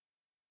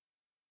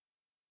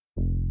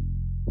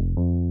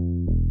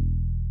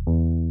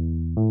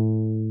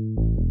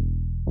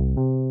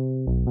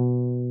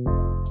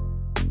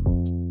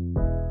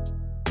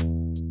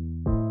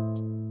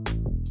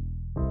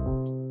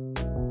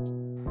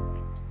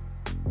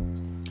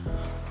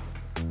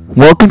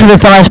Welcome to the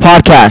Thighs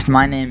Podcast.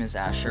 My name is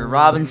Asher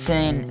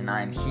Robinson, and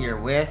I'm here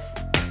with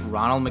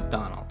Ronald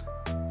McDonald.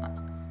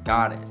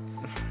 Got it.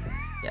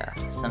 Yeah,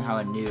 somehow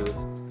a new,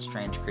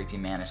 strange, creepy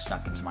man has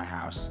snuck into my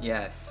house.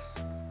 Yes.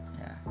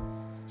 Yeah.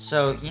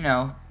 So,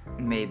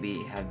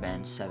 maybe have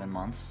been 7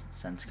 months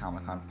since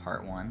Comic-Con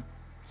Part 1.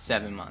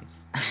 7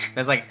 months.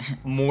 That's like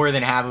more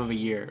than half of a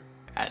year,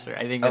 Asher.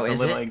 I think that's a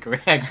little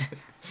incorrect.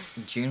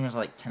 June was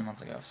like 10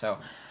 months ago. So,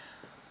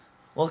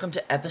 welcome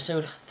to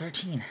episode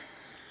 13.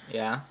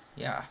 Yeah.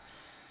 Yeah.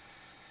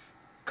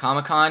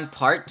 Comic-Con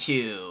Part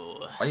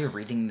 2. Are you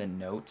reading the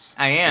notes?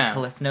 I am. The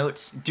cliff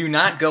notes? Do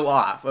not go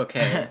off,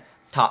 okay?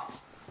 Top.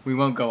 We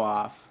won't go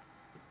off.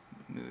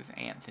 Move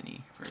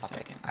Anthony for a Topic.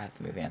 second. I have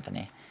to move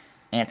Anthony.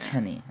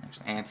 Anthony.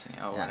 Actually. Anthony.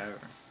 Oh, Yeah.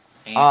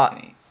 whatever.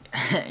 Anthony.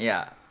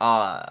 Yeah.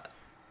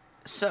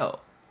 So,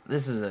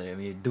 this is a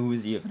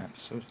doozy of an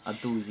episode. A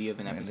doozy of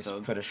an I'm gonna just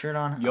episode. put a shirt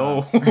on.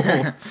 Yo.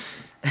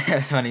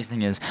 Funniest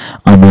thing is,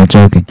 I'm not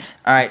joking.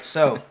 Alright,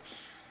 so.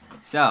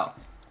 So,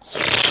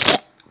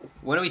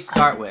 what do we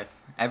start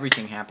with?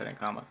 Everything happened at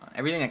Comic-Con.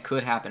 Everything that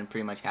could happen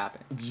pretty much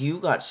happened. You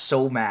got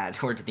so mad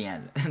towards the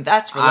end.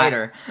 That's for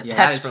later. Yeah,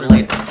 That's that is for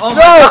later. Oh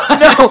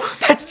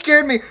No! That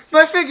scared me!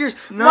 My figures!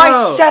 No.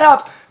 My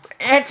setup!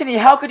 Anthony,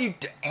 how could you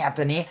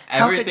Anthony,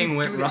 how could Everything you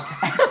went do wrong.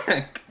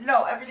 this?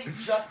 No, everything.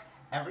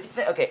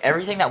 Okay,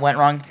 everything that went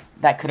wrong,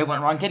 that could have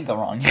went wrong, did go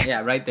wrong.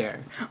 Yeah, right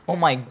there. Oh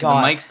my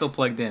god. The mic's still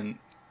plugged in.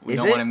 We Is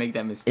don't it? want to make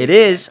that mistake. It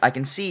is. I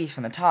can see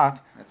from the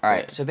top. That's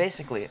Alright, good. so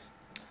basically,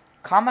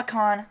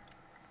 Comic-Con.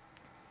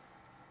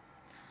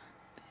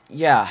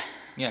 Yeah.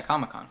 Yeah,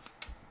 Comic-Con.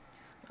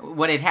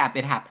 What it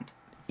happened.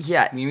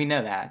 Yeah. We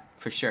know that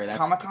for sure. That's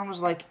Comic-Con was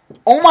like,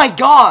 oh my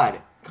god!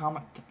 Oh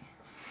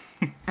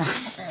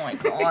my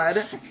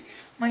god.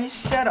 My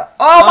setup.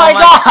 Oh my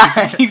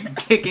god! Keeps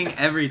kicking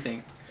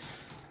everything.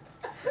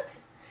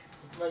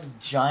 It's my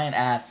giant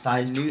ass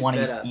size New 20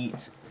 setup.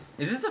 feet.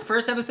 Is this the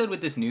first episode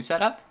with this new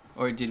setup,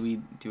 or did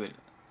we do it?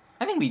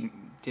 I think we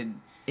did.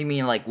 You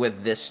mean like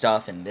with this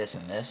stuff and this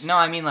and this? No,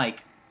 I mean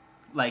like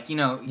You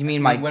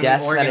mean my when we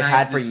desk that I've organized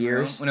had for this room-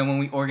 years? when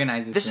we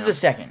organized this. This is room. the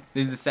second.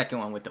 This is the second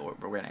one with the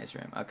organized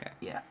room. Okay.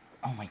 Yeah.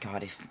 Oh my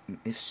god,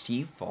 if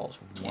Steve falls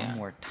one Yeah.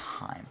 more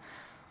time.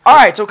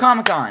 Alright, so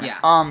Comic-Con. Yeah.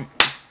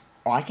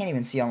 Oh, I can't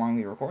even see how long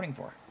we were recording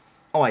for.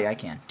 Oh, yeah, I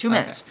can. 2 Okay.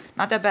 minutes.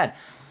 Not that bad.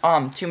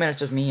 2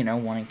 minutes of me,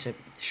 wanting to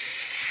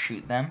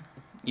shoot them.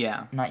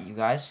 Yeah. Not you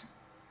guys.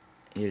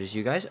 It is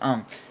you guys.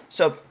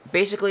 So,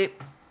 basically,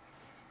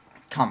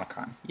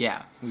 Comic-Con.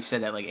 Yeah. We've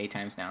said that like 8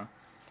 times now.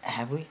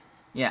 Have we?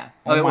 Yeah.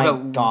 Oh Okay, my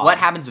okay, God. What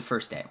happens the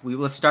first day?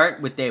 Let's start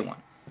with day 1.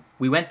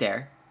 We went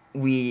there.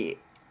 We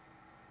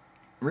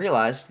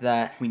realized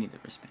that We need the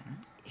wristband. Right?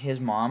 his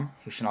mom,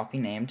 who should not be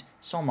named,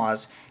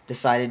 Solmaz,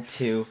 decided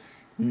to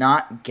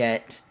not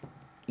get,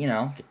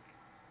 the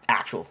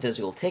actual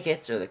physical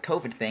tickets or the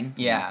COVID thing.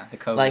 Yeah, the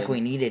COVID. Like we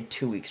needed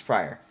 2 weeks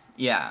prior.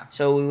 Yeah.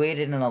 So we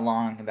waited in a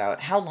long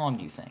how long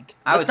do you think?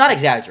 I Let's would not say-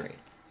 exaggerate.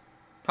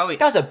 Probably.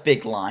 That was a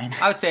big line.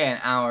 I would say an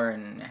hour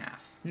and a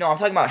half. No, I'm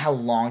talking about how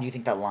long do you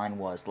think that line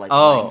was, like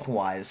Oh.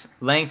 lengthwise.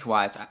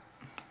 Lengthwise,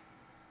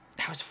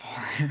 That was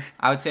far.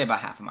 I would say about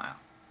half a mile.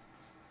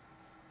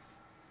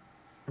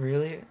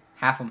 Really?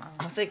 Half a mile.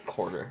 I'll say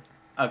quarter.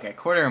 Okay,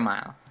 quarter a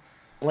mile.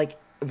 Like,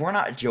 we're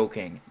not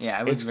joking. Yeah,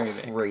 it was It's very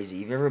big. crazy.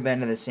 You've ever been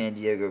to the San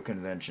Diego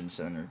Convention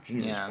Center?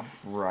 Jesus Yeah.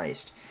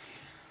 Christ.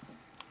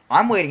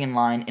 I'm waiting in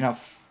line in a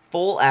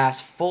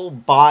full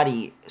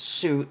body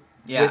suit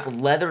Yeah. with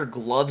leather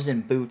gloves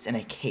and boots and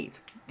a cape.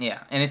 Yeah,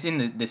 and it's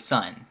in the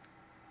sun.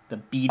 The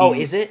beating Oh,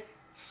 is it?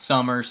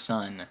 summer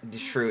sun.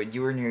 True.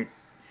 You were in your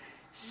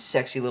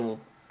sexy little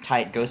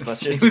tight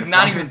Ghostbusters. It was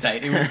not even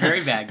tight. It was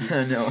very baggy.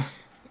 No.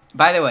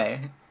 By the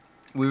way,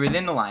 we were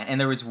in the line, and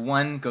there was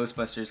one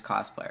Ghostbusters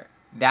cosplayer.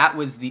 That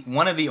was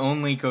one of the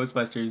only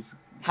Ghostbusters.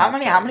 How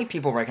cosplayers. many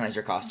people recognize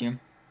your costume?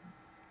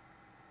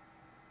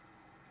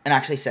 And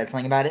actually said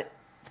something about it?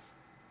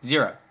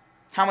 0.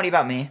 How many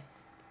about me?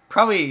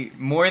 Probably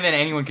more than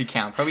anyone could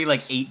count. Probably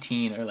like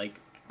 18 or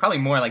probably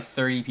more like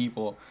 30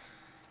 people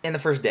In the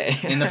first day.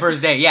 in the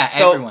first day. Yeah,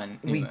 So, everyone.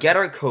 knew we it. get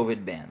our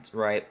COVID bans,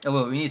 right? Oh,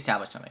 well, we need to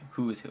establish something.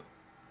 Who is who?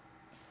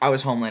 I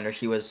was Homelander.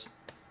 He was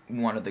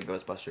one of the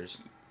Ghostbusters.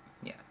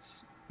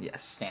 Yes.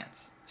 Yes.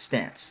 Stance.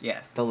 Stance.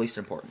 Yes. The least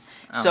important.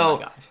 Oh So,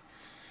 my gosh.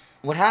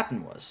 what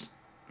happened was,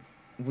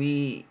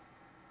 we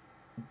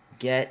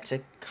get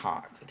to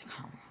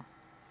Comic-Con.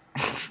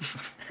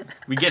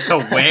 We get to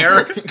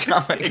where?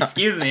 Comic-Con.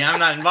 Excuse me, I'm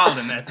not involved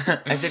in this.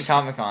 I said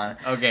Comic-Con.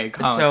 Okay,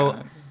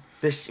 So,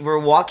 we're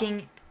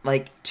walking,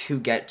 to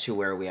get to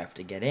where we have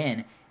to get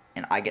in,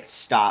 and I get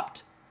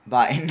stopped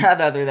by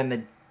none other than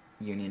the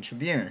Union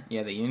Tribune.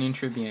 Yeah, the Union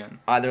Tribune.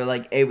 They're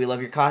like, hey, we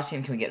love your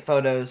costume, can we get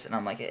photos? And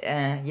I'm like,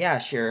 yeah,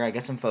 sure, I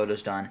get some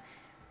photos done.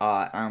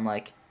 And I'm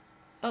like,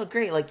 oh,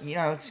 great,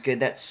 it's good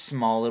that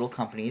small little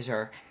companies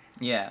are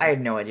Yeah. I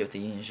had no idea what the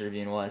Union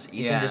Tribune was.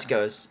 Ethan Yeah. just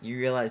goes, "You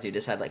realize you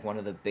just had like one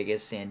of the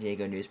biggest San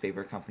Diego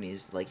newspaper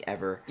companies like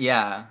ever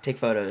Yeah. take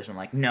photos." And I'm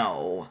like,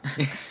 "No."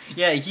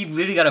 Yeah, he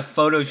literally got a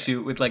photo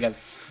shoot with like a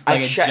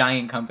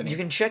giant company. You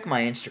can check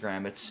my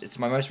Instagram. It's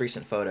my most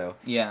recent photo.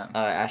 Yeah.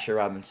 Asher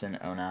Robinson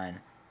 09.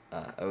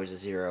 O is a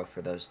 0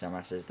 for those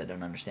dumbasses that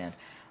don't understand.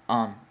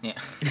 Yeah.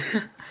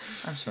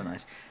 I'm so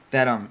nice.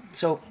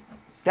 So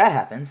that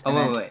happens. Oh,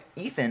 and wait.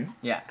 then Ethan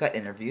Yeah. got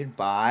interviewed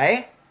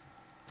by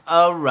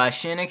A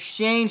Russian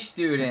exchange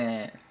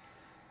student.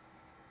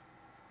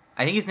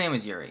 I think his name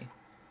was Yuri.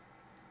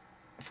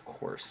 Of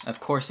course. Of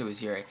course it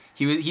was Yuri.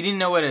 He didn't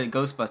know what a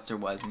Ghostbuster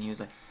was, and he was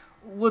like,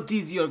 "What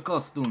is your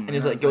costume?" And he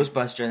was like,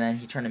 Ghostbuster, and then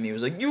he turned to me and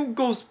was like, "You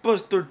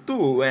Ghostbuster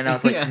too." And I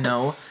was like, Yeah.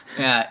 "No."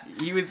 Yeah,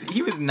 he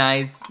was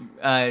nice.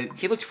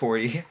 He looked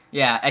 40.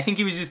 Yeah, I think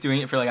he was just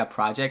doing it for like a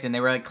project, and they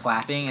were like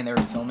clapping and they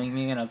were filming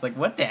me, and I was like,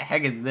 "What the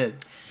heck is this?"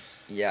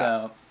 Yeah.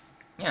 So,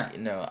 yeah.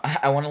 No,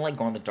 I want to like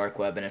go on the dark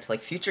web and it's like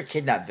future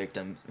kidnap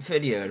victim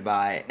videoed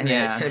by, and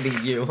then it's Yeah. gonna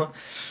be you.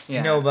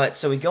 Yeah. No, but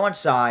so we go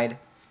inside.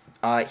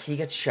 He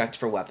gets checked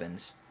for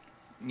weapons.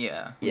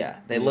 Yeah. Yeah,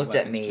 they Yeah, looked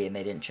at weapons me check. and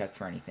they didn't check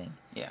for anything,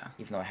 Yeah.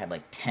 even though I had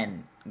like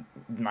 10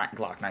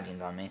 Glock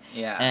 19s on me.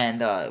 Yeah.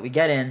 And we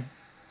get in,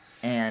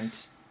 and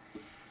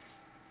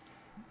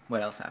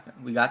What else happened?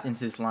 We got into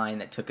this line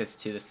that took us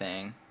to the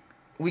thing.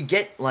 we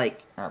get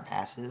like our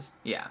passes.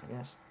 Yeah. I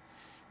guess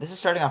this is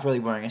starting off really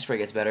boring. I swear it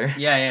gets better.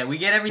 Yeah, we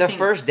get everything. The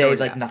first day, sorted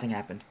like out. nothing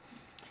happened.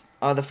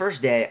 The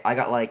first day, I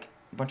got like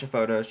a bunch of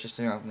photos, just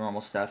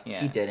normal stuff. Yeah,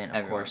 He didn't, of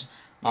everyone. course.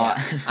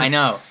 Yeah, I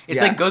know. It's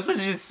yeah. like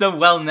Ghostbusters is so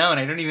well known.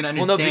 I don't even Well,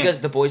 understand. no, because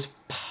the boys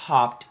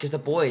popped. Because the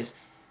boys,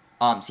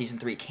 season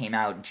 3 came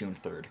out June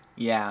 3rd.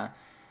 Yeah,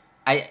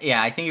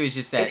 I think it was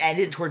just that. It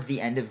ended towards the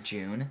end of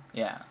June.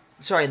 Yeah,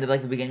 Sorry, the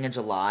beginning of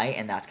July,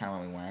 and that's kind of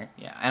when we went.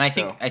 yeah, and I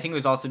think So- it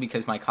was also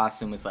because my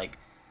costume was like,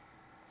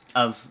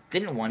 of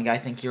Didn't one guy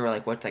think you were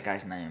like, what's that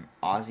guy's name?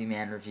 Aussie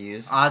Man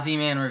Reviews. Ozzy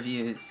Man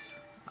reviews.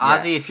 Yeah.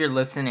 Ozzy, if you're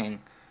listening,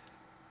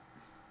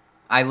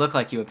 I look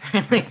like you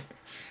apparently.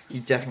 You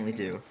definitely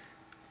do.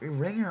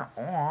 Ringer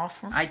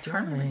off. We're I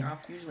turn the filming. ringer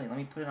off usually. Let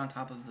me put it on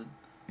top of the.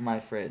 My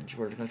fridge.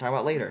 We're gonna talk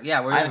about later.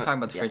 Yeah, we're I gonna have- talk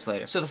about the yeah. fridge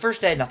later. So the first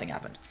day, nothing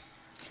happened.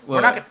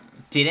 Well, not gonna-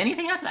 Did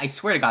anything happen? I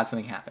swear to God,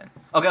 something happened.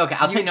 Okay. I'll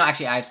tell you. No,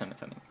 actually, I have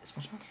something.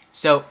 SpongeBob?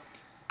 So,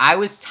 I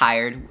was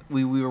tired.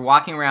 We were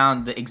walking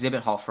around the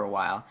exhibit hall for a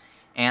while,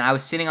 and I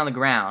was sitting on the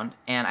ground,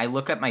 and I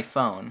look at my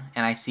phone,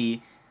 and I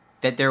see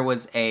that there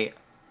was a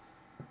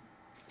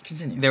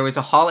Continue.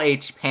 Hall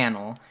H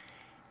panel.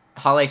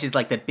 Hall H is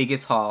like the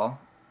biggest hall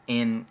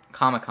in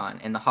Comic-Con,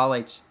 and the Hall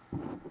H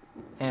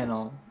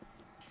panel.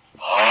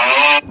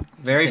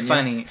 Very Continue.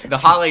 funny. The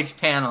Hall H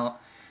panel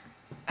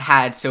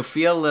had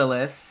Sophia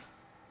Lillis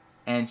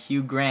and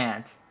Hugh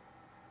Grant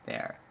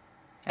there.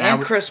 I And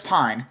w- Chris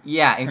Pine.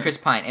 Yeah, and Chris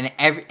Pine,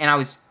 and I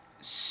was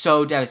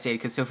so devastated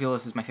because Sophia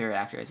Lillis is my favorite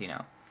actor, as you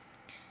know.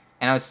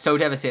 And I was so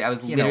devastated. I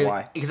was You know literally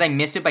why. because I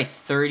missed it by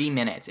 30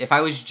 minutes. If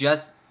I was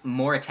just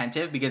more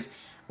attentive, because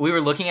we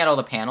were looking at all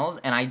the panels,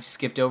 and I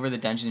skipped over the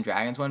Dungeons and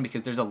Dragons one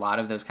because there's a lot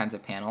of those kinds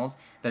of panels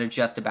that are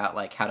just about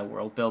like how to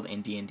world build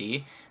in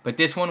D&D. But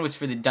this one was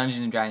for the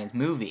Dungeons and Dragons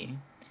movie,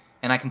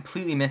 and I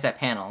completely missed that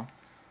panel,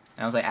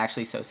 and I was like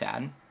actually so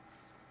sad.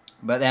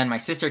 But then my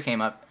sister came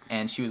up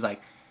and she was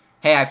like,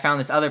 "Hey, I found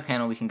this other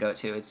panel we can go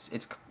to.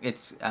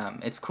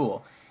 It's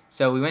cool."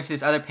 So we went to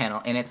this other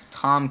panel, and it's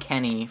Tom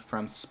Kenny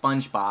from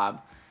SpongeBob,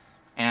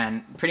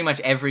 and pretty much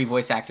every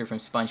voice actor from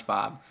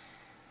SpongeBob.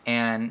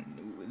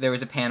 And there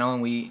was a panel,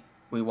 and we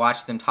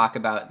watched them talk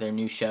about their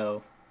new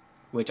show,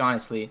 which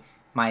honestly,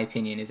 my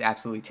opinion, is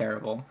absolutely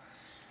terrible.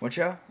 What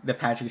show? The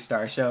Patrick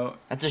Star Show.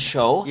 That's a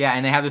show? Yeah,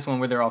 and they have this one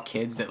where they're all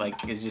kids that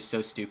like is just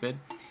so stupid.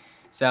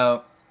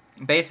 So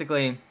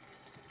basically,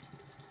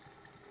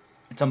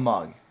 It's a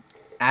mug.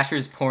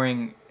 Asher's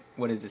pouring,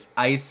 what is this,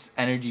 ice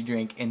energy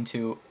drink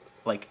into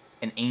like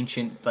an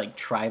ancient like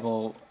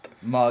tribal.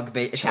 Mug.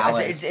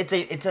 Chalice.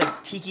 It's a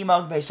tiki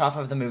mug based off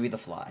of the movie The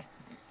Fly.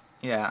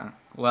 Yeah.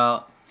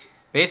 Well,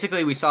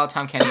 basically we saw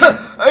Tom Kenny.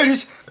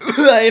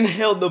 I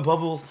inhaled the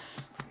bubbles.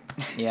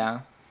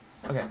 Yeah.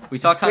 Okay. We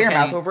saw Just clear your Tom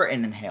mouth Kenny- over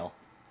and inhale.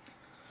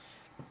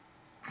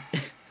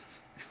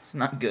 It's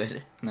not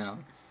good. No.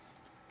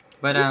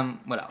 But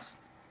what else?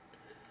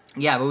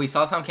 Yeah, but we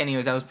saw Tom Kenny.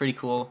 That was pretty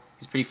cool.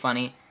 He was pretty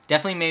funny.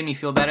 Definitely made me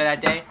feel better that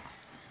day.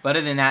 But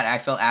other than that, I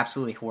felt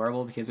absolutely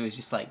horrible because it was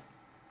just like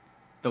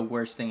the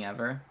worst thing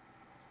ever.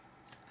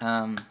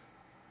 You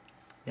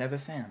have a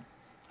fan.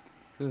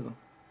 Who?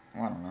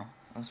 Well, I don't know.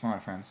 That's one of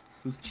my friends.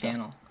 Whose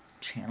channel?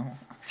 Channel?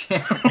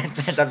 Channel.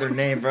 That's not their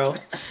name, bro.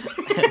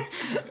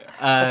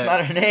 That's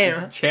not her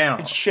name. Channel.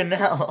 It's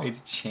Chanel.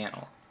 It's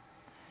Channel.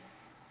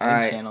 I All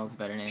think right. Channel is a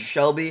better name.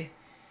 Shelby,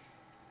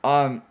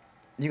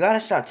 you gotta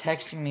stop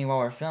texting me while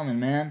we're filming,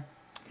 man.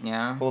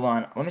 Yeah. Hold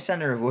on. Let me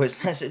send her a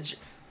voice message.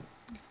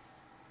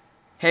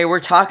 Hey, we're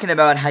talking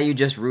about how you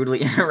just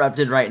rudely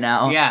interrupted right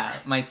now. Yeah,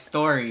 my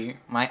story.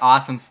 My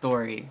awesome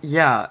story.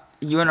 Yeah,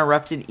 you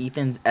interrupted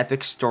Ethan's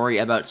epic story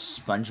about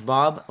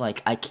SpongeBob.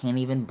 Like, I can't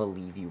even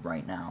believe you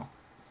right now.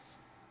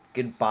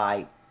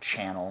 Goodbye,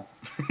 channel.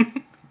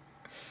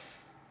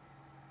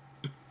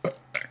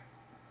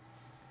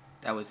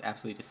 That was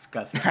absolutely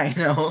disgusting. I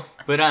know.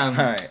 But All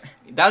right.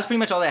 that was pretty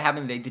much all that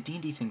happened today. The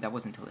D&D thing, that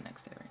wasn't until the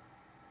next day, right?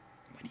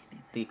 What do you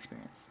mean? The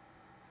experience.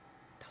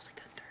 That was like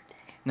the third day.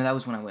 No, that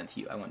was when I went with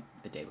you. I went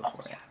the day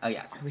before. yeah. Oh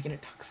yeah. So Are we gonna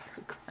talk about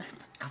our crime?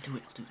 I'll do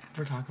it.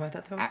 We're talking about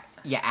that though.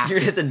 Yeah. After.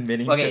 You're just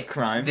admitting Okay. to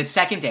crime. The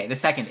second day.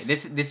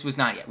 This was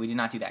not yet. We did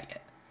not do that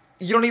yet.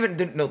 You don't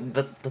even no.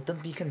 Let them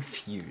be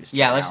confused.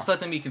 Yeah. right Let's now. just let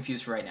them be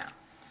confused for right now.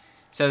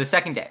 So the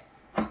second day.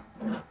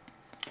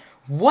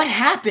 What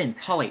happened?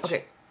 Hall H.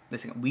 Okay,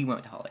 Listen, we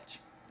went to Hall H.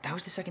 that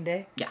was the second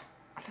day. Yeah.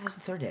 I thought it was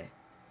the third day.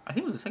 I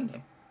think it was the second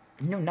day.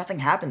 No, nothing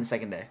happened the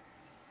second day.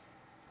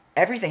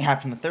 Everything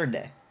happened the third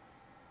day.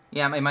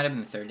 Yeah, it might have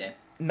been the third day.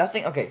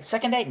 Nothing. Okay,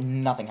 second day,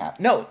 nothing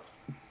happened. No,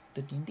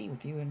 the D&D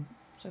with you and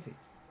Sophie.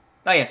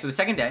 Oh yeah. So the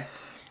second day.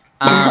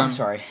 I'm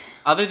sorry.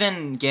 Other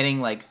than getting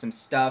like some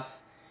stuff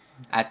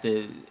at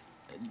the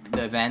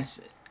events,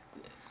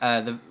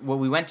 what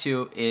we went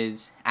to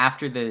is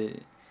after the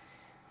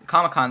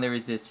Comic-Con. There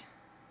was this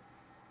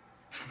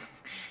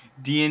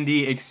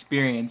D&D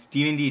experience,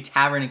 D&D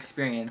tavern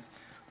experience.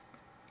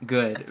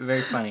 Good,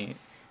 very funny.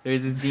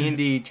 There's this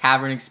D&D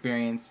tavern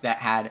experience that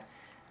had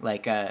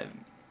like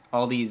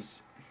all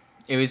these.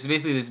 It was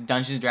basically this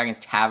Dungeons and Dragons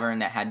tavern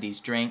that had these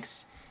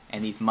drinks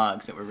and these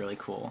mugs that were really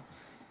cool.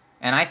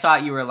 And I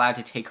thought you were allowed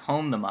to take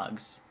home the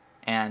mugs,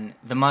 and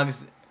the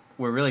mugs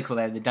were really cool.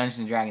 They had the Dungeons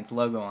and Dragons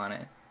logo on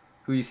it.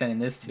 Who are you sending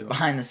this to?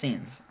 Behind the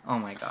scenes. Oh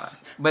my gosh!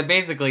 But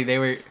basically, they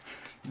were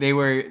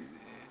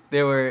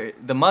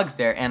the mugs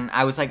there, and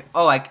I was like,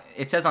 oh,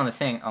 it says on the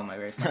thing. Oh my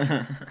very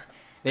funny.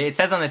 It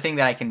says on the thing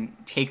that I can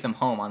take them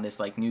home on this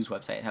like news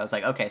website. I was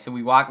like, okay, so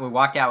we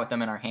walked out with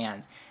them in our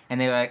hands, and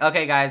they were like,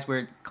 okay, guys,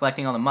 we're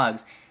collecting all the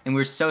mugs, and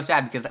we were so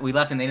sad because we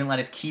left and they didn't let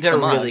us keep They're the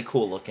mugs. really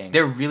cool looking.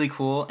 They're really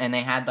cool, and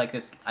they had like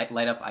this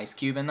light up ice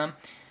cube in them.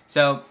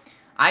 So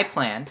I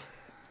planned.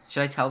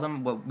 Should I tell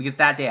them what? Because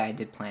that day I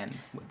did plan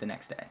the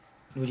next day.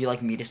 Would you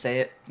like me to say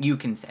it? You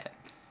can say it.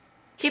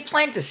 He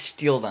planned to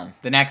steal them.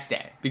 The next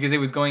day, because it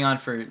was going on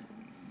for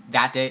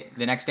that day,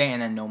 the next day,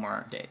 and then no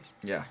more days.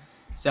 Yeah.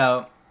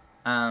 So,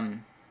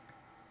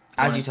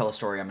 As you tell a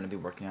story, I'm going to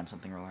be working on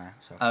something real now.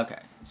 So. Okay,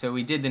 so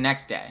we did the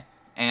next day,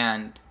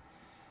 and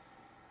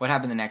what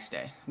happened the next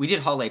day? We did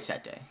Hall H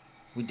that day.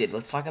 We did.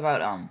 Let's talk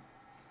about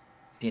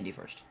D&D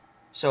first.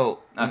 So,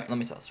 Okay. let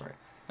me tell the story.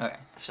 Okay.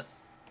 So,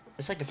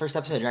 it's like the first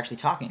episode you're actually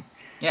talking.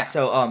 Yeah.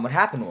 So, what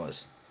happened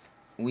was,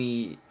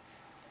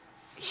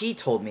 he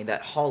told me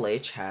that Hall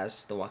H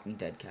has the Walking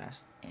Dead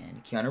cast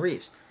and Keanu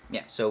Reeves.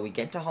 Yeah. So we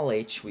get to Hall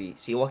H, we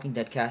see a Walking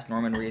Dead cast,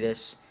 Norman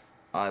Reedus.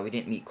 We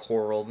didn't meet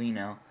Coral,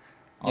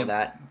 all Yeah,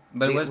 that.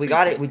 but it we, was we pretty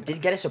got it. crazy, We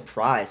did get a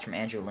surprise from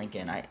Andrew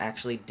Lincoln. I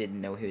actually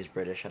didn't know he was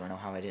British. I don't know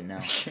how I didn't know.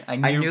 I I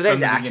knew from that his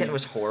the accent beginning.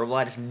 was horrible.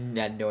 I just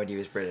had no idea he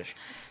was British.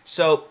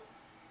 So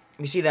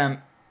we see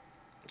them.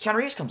 Keanu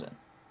Reeves comes in.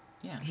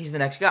 Yeah. He's the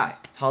next guy.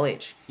 Hall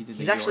H. He did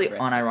He's the actually Your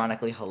Breath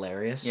unironically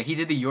hilarious. Yeah, he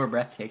did the "You're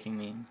breathtaking"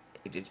 meme.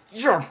 He did.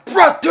 You're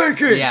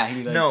breathtaking. Yeah,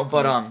 he like, no,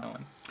 but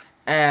someone.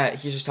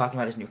 he's just talking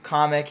about his new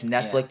comic,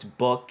 Netflix,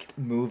 book,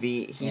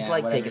 movie. He's Yeah,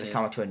 like whatever taking it his is.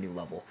 comic to a new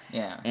level.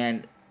 Yeah.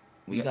 And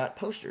we Yeah. got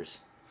posters.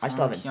 I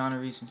still haven't.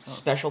 Keanu Reeves himself.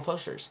 Special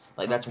posters.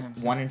 Like that's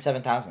 100%. 1 in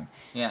 7,000.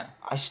 Yeah.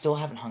 I still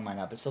haven't hung mine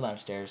up. It's still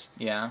downstairs.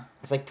 Yeah.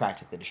 It's like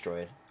practically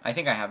destroyed. I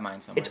think I have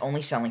mine somewhere. It's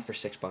only selling for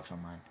 $6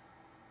 online.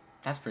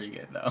 That's pretty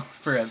good though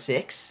for a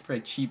 6? for a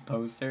cheap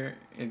poster.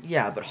 It's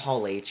Yeah, but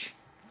Hall H.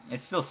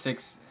 It's still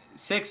 $6.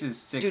 $6 is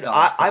 $6. Dude,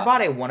 I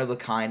bought a one of a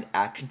kind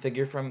action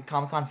figure from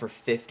Comic Con for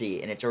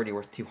 $50, and it's already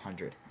worth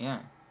 $200. Yeah.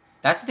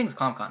 That's the thing with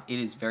Comic Con. It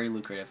is very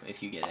lucrative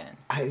if you get in.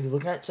 I was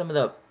looking at some of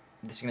the.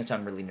 This is gonna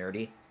sound really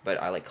nerdy,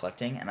 but I like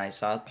collecting, and I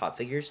saw pop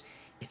figures.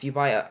 If you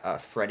buy a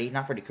Freddy,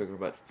 not Freddy Krueger,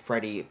 but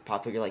Freddy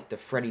pop figure, like the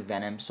Freddy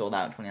Venom sold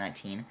out in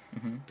 2019,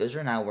 Mm-hmm. those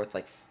are now worth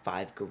like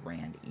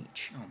 $5,000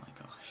 each. Oh my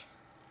gosh.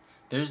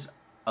 There's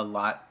a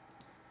lot.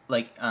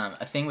 Like,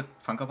 a thing with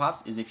Funko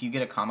Pops is if you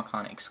get a Comic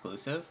Con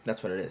exclusive,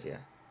 That's what it is, yeah.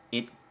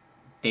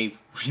 they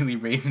really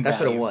raise in That's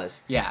value. what it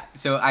was. Yeah.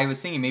 So I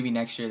was thinking maybe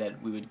next year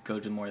that we would go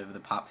to more of the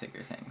pop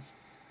figure things.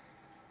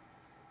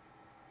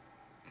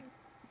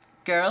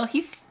 Girl,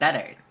 he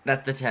stuttered.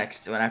 That's the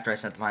text when after I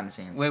sent the behind the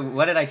scenes. Wait,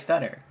 what did I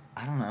stutter?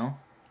 I don't know.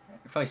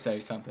 I probably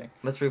stuttered something.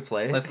 Let's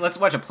replay. Let's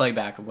watch a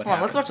playback of what Hold on,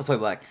 happened. let's watch the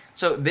playback.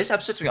 So this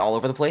episode's gonna be all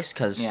over the place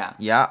because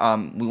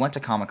we went to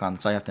Comic Con.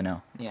 That's all you have to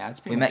know. Yeah, it's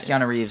pretty We much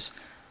met Keanu Reeves.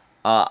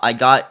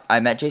 I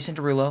met Jason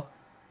Derulo.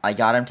 I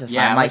got him to sign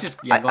Yeah, my. let's just-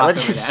 yeah, gloss let's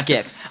over just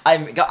that. skip.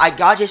 I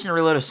got Jason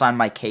Derulo to sign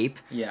my cape,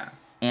 Yeah.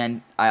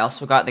 and I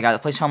also got the guy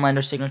that plays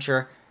Homelander's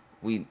signature.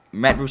 We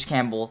met Bruce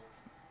Campbell.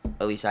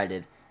 At least I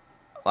did.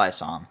 Well, I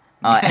saw him.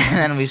 And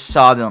then we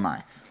saw Bill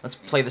Nye. Let's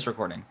play this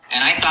recording.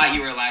 And I thought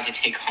you were allowed to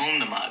take home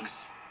the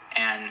mugs.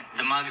 And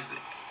the mugs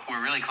were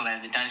really cool. They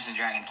had the Dungeons and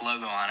Dragons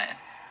logo on it.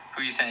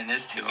 Who are you sending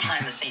this to?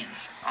 Behind the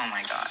scenes. Oh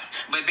my gosh.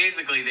 But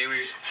basically, they were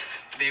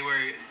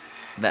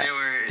That, They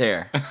were-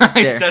 there.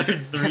 I There.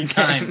 stuttered 3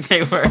 times.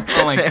 they were.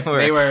 Oh my They god.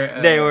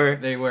 were.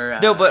 They were.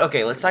 No, but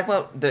okay. Let's talk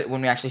about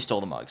when we actually stole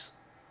the mugs.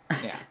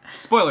 Yeah.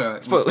 Spoiler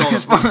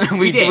alert.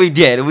 We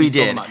did. We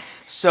stole the mug.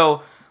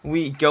 So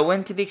we go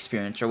into the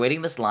experience. We're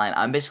waiting this line.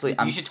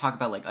 You should talk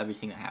about like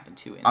everything that happened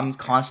too. I'm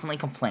constantly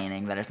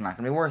complaining that it's not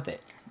gonna be worth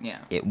it. Yeah.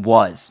 It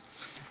was.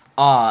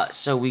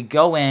 So we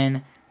go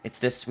in. It's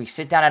this. We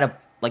sit down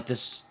at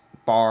this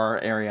bar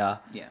area.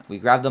 Yeah. We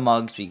grab the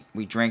mugs.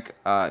 We drink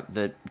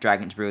the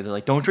Dragon's Brew. They're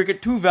like, don't drink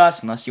it too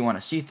fast unless you want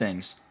to see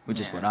things, which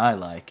is what I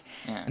like.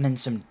 Yeah. And then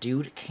some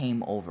dude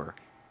came over.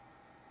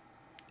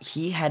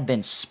 He had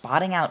been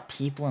spotting out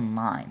people in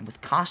line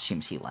with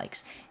costumes he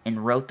likes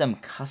and wrote them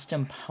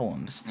custom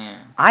poems. Yeah.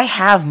 I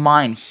have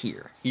mine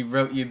here. He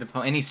wrote you the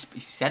poem, and he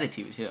said it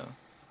to you too.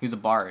 He was a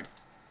bard.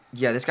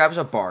 Yeah, this guy was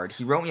a bard.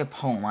 He wrote me a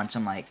poem on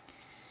some like.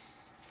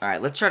 All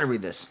right, let's try to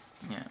read this.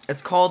 Yeah.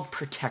 It's called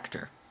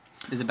Protector.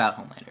 It's about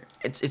Homelander.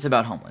 It's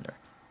about Homelander.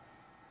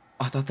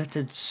 I thought that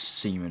said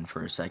semen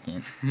for a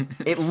second.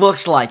 It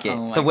looks like it.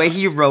 Oh the way gosh.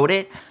 he wrote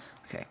it.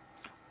 Okay.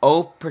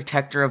 O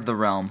protector of the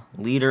realm,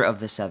 leader of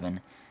the seven,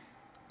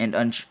 and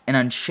an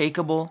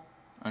unshakable,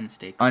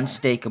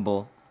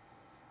 unstakeable.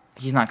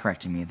 He's not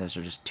correcting me. Those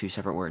are just two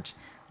separate words.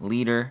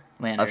 Leader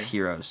Lander. of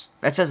heroes.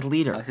 That says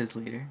leader. Oh, it's his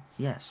leader.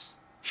 Yes.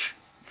 Shh.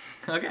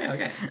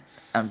 Okay.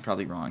 I'm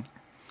probably wrong.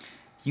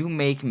 You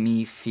make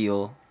me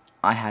feel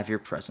I have your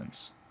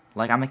presence,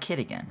 like I'm a kid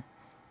again,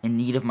 in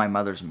need of my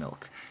mother's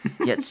milk,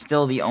 yet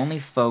still the only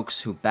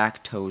folks who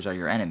back toes are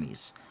your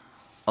enemies,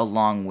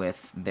 along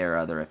with their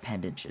other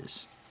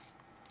appendages.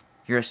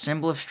 You're a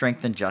symbol of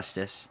strength and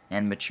justice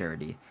and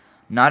maturity,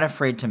 not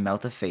afraid to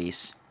melt a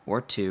face, or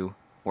 2,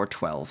 or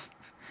 12.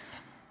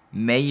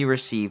 May you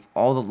receive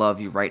all the love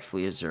you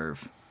rightfully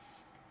deserve.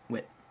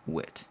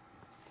 Wit.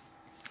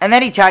 And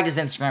then he tagged his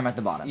Instagram at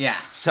the bottom. Yeah.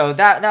 So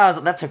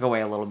that took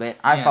away a little bit.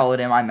 I followed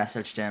him. I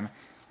messaged him.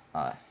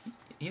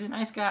 He's a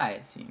nice guy,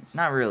 it seems.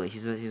 Not really.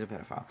 He's a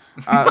pedophile.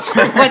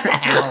 What the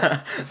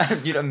hell?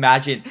 Dude,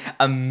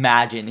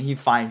 imagine he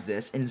finds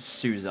this and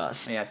sues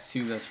us. Yeah,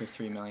 sues us for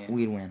 $3 million.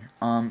 We'd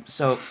win.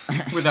 So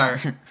with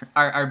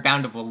our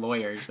bountiful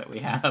lawyers that we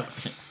have.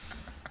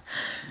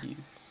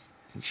 Jeez.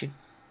 We should.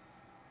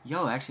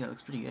 Yo, actually, that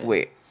looks pretty good.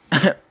 Wait.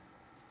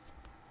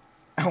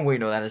 Oh wait,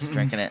 no, that is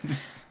drinking it.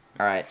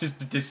 All right. Just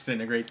to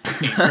disintegrate the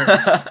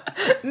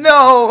paper.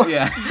 No.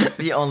 Yeah.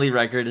 The only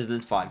record is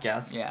this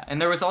podcast. Yeah,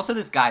 and there was also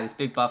this guy, this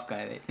big buff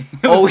guy.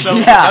 That was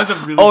a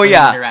really funny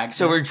interaction.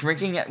 So we're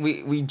drinking.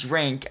 We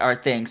drink our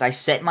things. I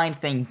set my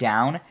thing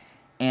down,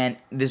 and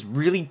this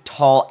really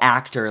tall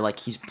actor, like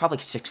he's probably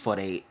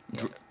 6'8",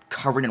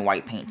 covered in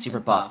white paint,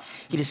 super buff.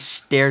 He just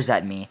stares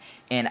at me,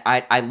 and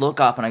I look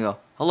up and I go,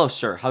 "Hello,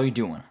 sir. How you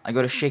doing?" I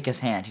go to shake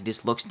his hand. He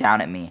just looks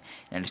down at me,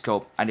 and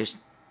I just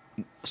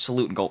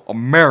salute and go,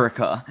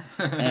 "America,"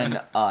 and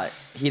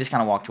he just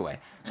kind of walked away.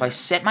 So I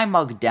set my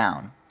mug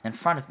down in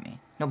front of me,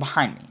 no,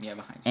 behind me. Yeah,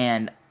 behind you.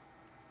 And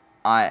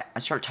I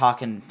start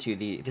talking to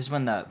this is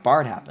when the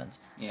bard happens.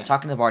 Yeah. So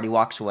talking to the bard, he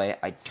walks away.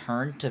 I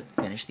turn to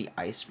finish the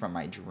ice from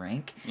my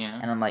drink. Yeah.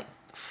 And I'm like,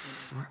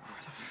 where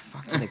the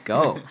fuck did it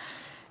go?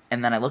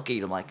 And then I look at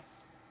you, I'm like,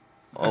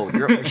 oh,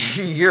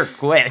 you're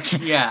quick.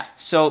 Yeah.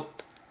 So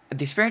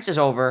the experience is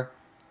over.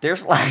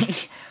 There's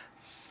like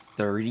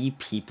 30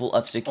 people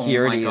of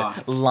security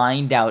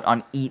lined out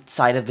on each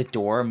side of the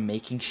door,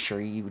 making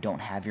sure you don't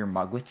have your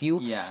mug with you.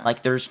 Yeah.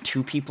 Like, there's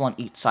 2 people on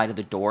each side of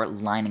the door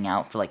lining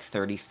out for like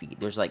 30 feet.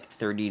 There's like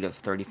 30 to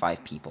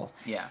 35 people.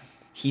 Yeah.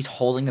 He's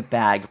holding the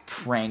bag,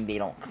 praying they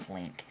don't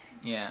clink.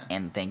 Yeah.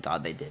 And thank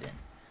God they didn't.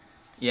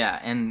 Yeah,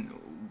 and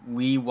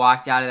we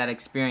walked out of that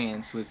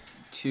experience with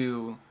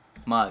 2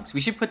 mugs.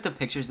 We should put the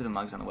pictures of the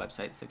mugs on the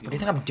website so people. What do you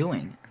think I'm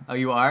doing? Oh,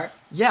 you are?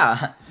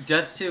 Yeah.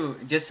 Just to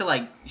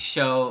like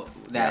show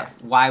that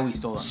why we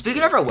stole them.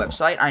 Speaking of our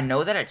website, I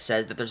know that it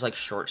says that there's like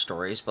short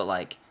stories, but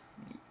like,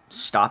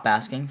 stop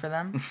asking for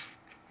them.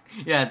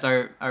 Yeah, it's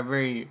our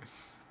very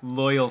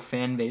loyal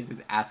fan base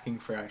is asking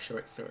for our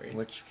short stories.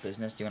 Which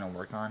business do you want to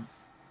work on?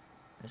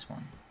 This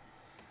one.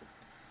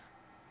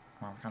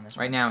 I want to work on this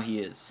right one. now he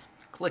is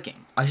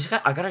clicking. I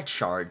got a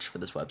charge for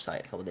this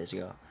website a couple days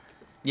ago.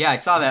 Yeah, I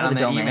saw that For on the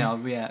the domain?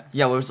 emails. Yeah.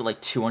 Yeah, what was it,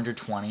 like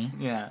 220?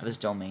 Yeah. For this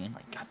domain.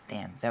 Like, god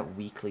damn, that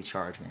weekly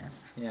charge, man.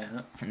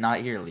 Yeah.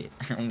 Not yearly,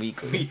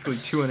 weekly. Weekly,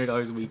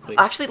 $200 weekly.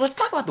 Actually, let's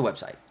talk about the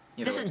website.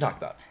 Yeah, This the isn't talked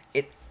about.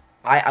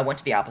 I went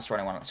to the Apple Store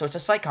and I went on. So it's a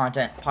site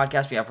content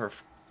podcast. We have our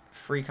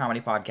free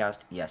comedy podcast.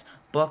 Yes.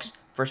 Books.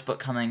 First book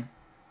coming.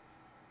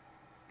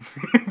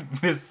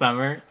 This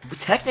summer.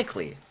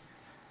 Technically.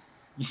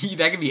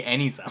 That could be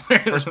any summer.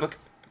 First book.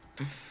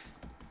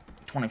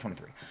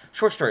 2023.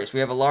 Short stories. We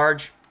have a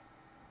large.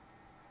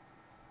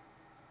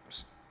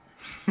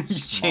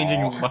 He's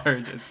changing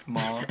large and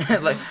small.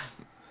 Like,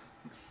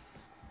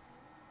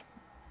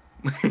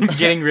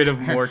 Getting rid of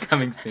more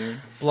coming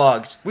soon.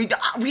 blogs.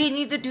 We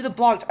need to do the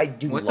blogs. I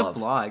do. What's love. a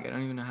blog? I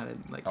don't even know how to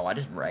like. Oh, I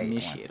just write.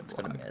 Initiate a Let's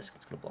go to blog. Let's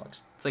go to blogs.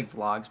 It's like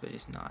vlogs, but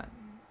it's not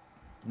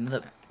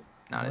The,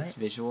 as What?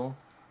 visual.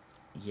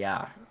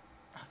 yeah,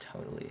 oh,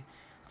 totally.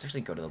 Let's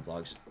actually go to the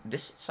blogs.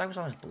 This site was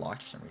always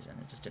blocked for some reason.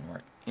 It just didn't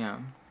work. Yeah.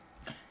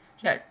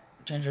 Yeah,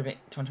 January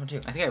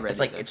 2022. I think I read It's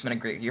these, like it's been a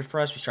great year for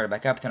us. We started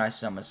back up.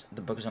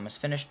 The book is almost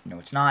finished. No,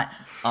 it's not.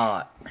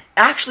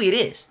 Actually, it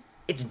is.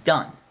 It's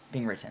done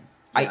being written.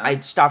 Yeah. I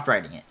stopped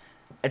writing it.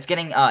 It's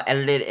getting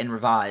edited and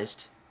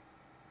revised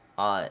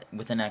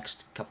within the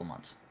next couple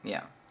months.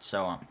 Yeah.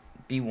 So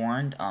be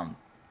warned.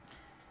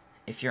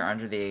 If you're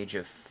under the age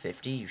of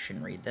 50, you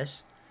shouldn't read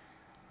this.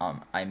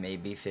 I may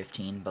be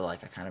 15, but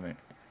like I kind of, yeah,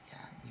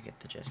 you get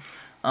the gist.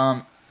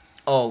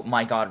 Oh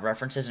my God,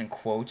 references and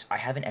quotes. I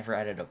haven't ever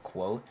added a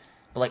quote,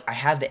 but like I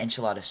have the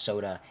enchilada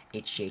soda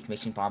HGH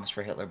making bombs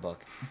for Hitler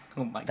book.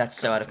 Oh my. That's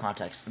so out of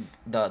context.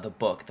 The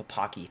book, the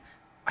Pocky.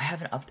 I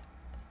haven't up.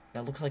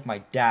 That looks like my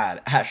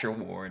dad. Asher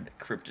Warren.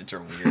 Cryptids are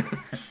weird.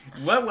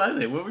 What was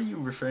it? What were you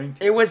referring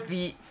to? It was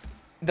the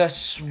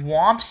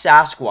swamp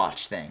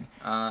Sasquatch thing.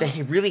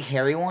 The really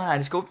hairy one. I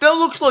just go, that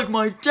looks like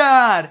my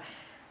dad.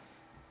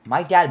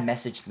 My dad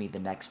messaged me the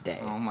next day.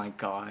 Oh my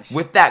gosh.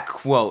 With that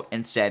quote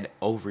and said,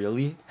 "Oh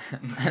really?"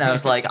 And I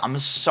was like, "I'm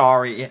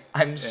sorry.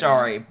 I'm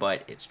sorry,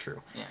 but it's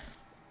true." Yeah.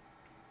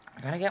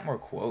 I gotta get more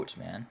quotes,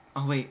 man.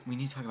 Oh wait, we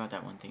need to talk about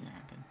that one thing that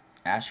happened.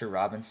 Asher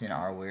Robinson,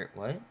 our weird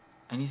what?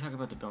 I need to talk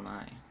about the Bill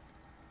Nye.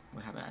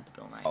 What happened at the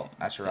Bill Nye? Oh, thing?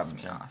 Asher Pissed me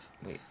Robinson. off.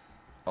 Wait.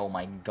 Oh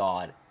my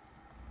God.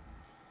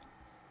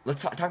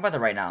 Let's talk about that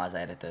right now as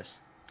I edit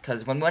this.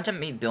 Because when we went to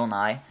meet Bill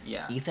Nye,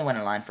 Yeah. Ethan went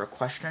in line for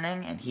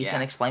questioning, and he's Yeah.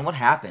 gonna explain what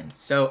happened.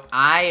 So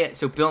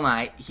Bill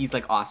Nye, he's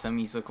like awesome.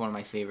 He's like one of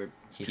my favorite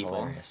He's people.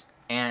 hilarious.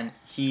 And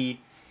he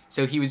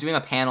was doing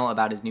a panel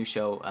about his new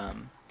show.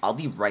 I'll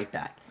be right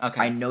back.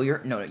 Okay. I know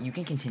you're... No, you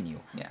can continue.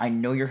 Yeah. I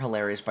know you're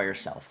hilarious by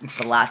yourself.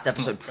 The last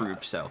episode God.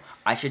 proved so.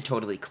 I should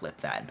totally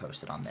clip that and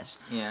post it on this.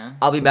 Yeah.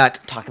 I'll be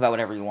back. Talk about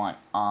whatever you want.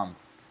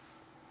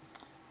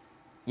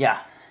 Yeah.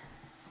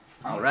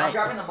 All I'm right.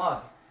 grabbing the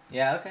mug.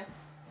 Yeah. Okay.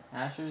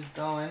 Asher's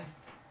going.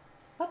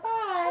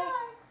 Bye-bye.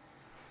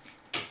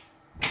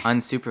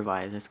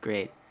 Unsupervised. That's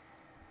great.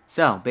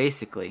 So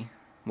basically,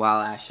 while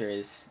Asher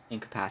is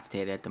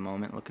incapacitated at the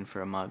moment, looking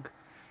for a mug.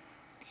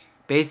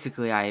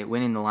 Basically, I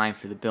went in the line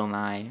for the Bill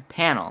Nye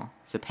panel.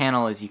 So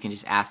panel is you can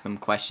just ask them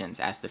questions,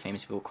 ask the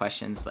famous people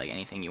questions, like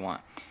anything you want.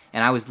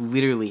 And I was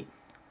literally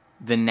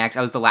I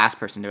was the last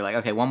person. They're like,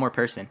 okay, one more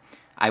person.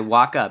 I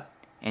walk up,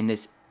 and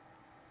this,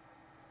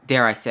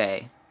 dare I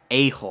say,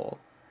 a-hole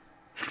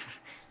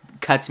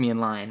cuts me in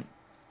line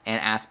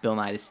and asks Bill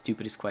Nye the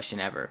stupidest question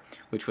ever,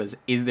 which was,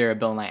 is there a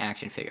Bill Nye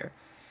action figure?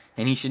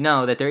 And he should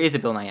know that there is a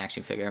Bill Nye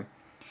action figure,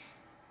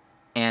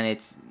 and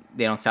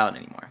they don't sell it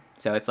anymore.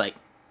 So it's like,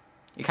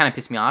 it kind of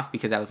pissed me off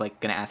because I was like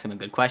going to ask him a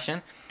good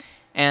question.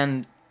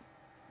 And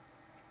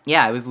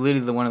yeah, it was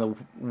literally one of the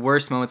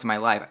worst moments of my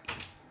life.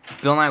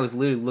 Bill Nye was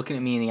literally looking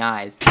at me in the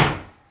eyes.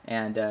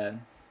 And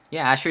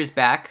yeah, Asher is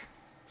back.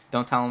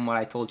 Don't tell him what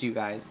I told you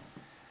guys.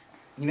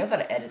 You know how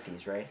to edit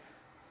these, right?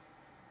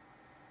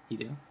 You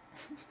do?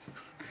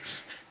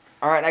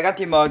 All right, I got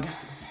the mug.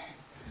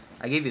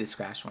 I gave you the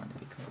scratched one, to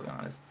be completely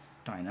honest.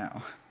 I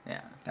know.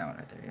 Yeah. That one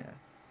right there, yeah.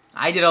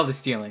 I did all the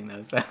stealing,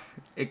 though, so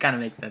it kind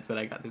of makes sense that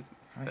I got this.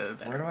 Where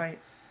better. do I...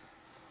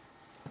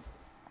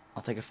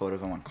 I'll take a photo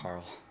of him on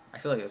Carl. I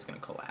feel like it's going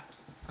to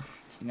collapse.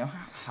 You know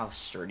how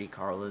sturdy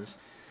Carl is?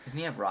 Doesn't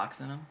he have rocks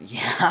in him?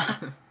 Yeah.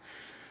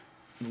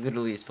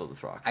 Literally, it's filled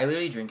with rocks. I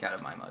literally drink out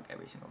of my mug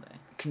every single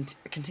day.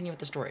 Continue with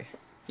the story.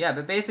 Yeah,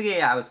 but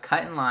basically, I was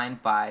cut in line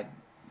by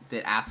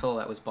the asshole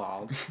that was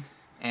bald.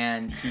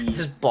 And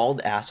This bald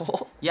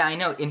asshole? Yeah, I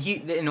know. And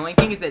the annoying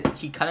thing is that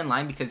he cut in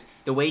line because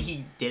the way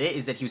he did it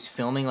is that he was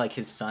filming like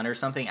his son or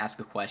something ask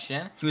a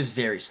question. He was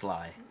very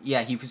sly.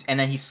 Yeah, and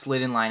then he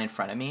slid in line in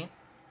front of me.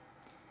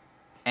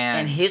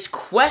 And his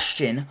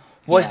question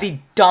was the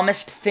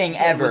dumbest thing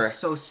ever. It was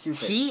so stupid.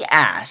 He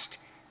asked,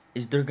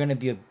 "Is there gonna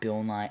be a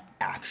Bill Nye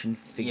action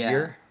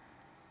figure?"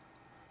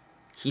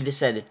 He just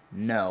said,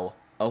 "No."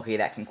 Okay,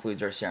 that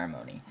concludes our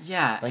ceremony.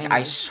 Yeah. Like, and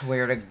I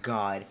swear to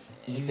God,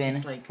 Ethan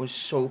just, like- was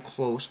so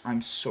close.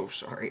 I'm so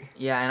sorry.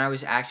 Yeah, and I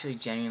was actually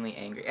genuinely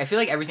angry. I feel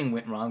like everything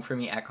went wrong for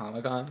me at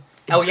Comic-Con.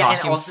 His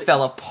costume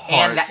fell apart.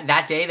 And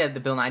that day, the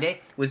Bill Nye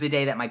day, was the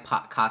day that my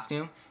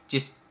costume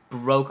just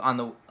broke on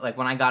the... Like,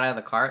 when I got out of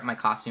the cart, my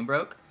costume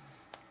broke.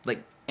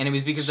 Like, and it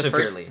was because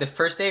severely. the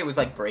first day it was,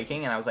 like,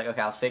 breaking, and I was like,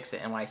 okay, I'll fix it.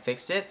 And when I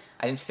fixed it,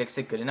 I didn't fix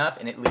it good enough,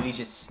 and it literally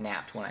just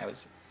snapped when I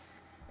was...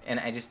 And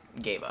I just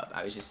gave up.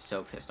 I was just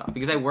so pissed off.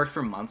 Because I worked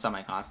for months on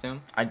my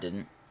costume. I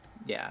didn't.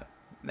 Yeah,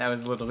 that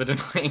was a little bit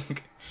annoying.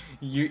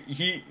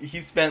 He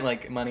spent,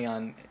 like, money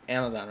on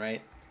Amazon,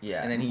 right?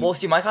 Yeah. And then Well,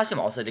 see, my costume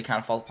also did kind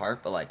of fall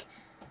apart, but, like,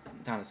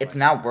 Not as it's much.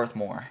 now worth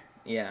more.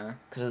 Yeah.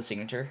 Because of the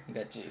signature. You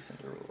got Jason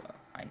Derulo.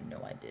 I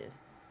know I did.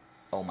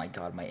 Oh my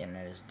God, my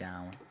internet is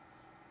down.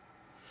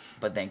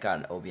 But thank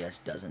God OBS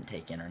doesn't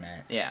take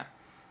internet. Yeah.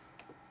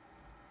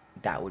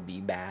 That would be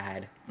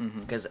bad.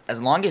 Mm-hmm. Because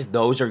as long as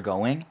those are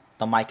going,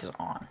 the mic is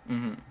on.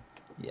 Mm-hmm.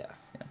 Yeah.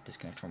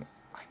 Disconnect from...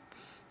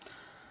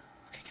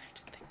 Okay,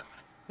 connected. Thank God.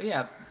 But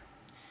yeah.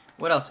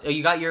 What else? Oh,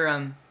 you got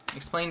your,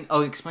 explain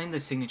the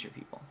signature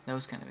people. That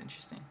was kind of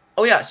interesting.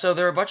 Oh yeah, so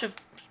there are a bunch of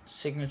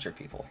signature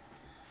people.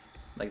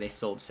 Like, they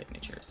sold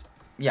signatures.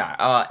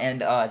 Yeah,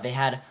 and they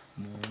had...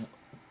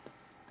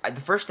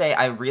 the first day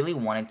I really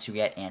wanted to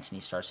get Anthony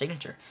Starr's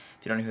signature.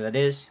 If you don't know who that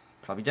is,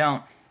 probably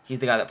don't. He's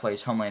the guy that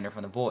plays Homelander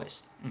from The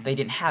Boys. Mm-hmm. They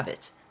didn't have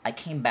it. I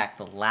came back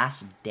the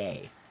last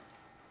day.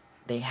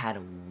 They had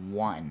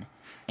one.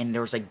 And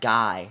there was a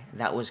guy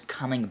that was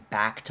coming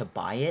back to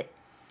buy it,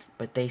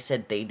 but they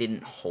said they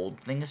didn't hold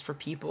things for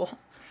people.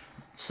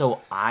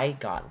 So I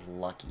got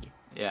lucky.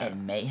 Yeah. It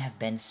may have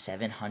been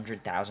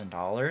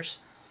 $700,000,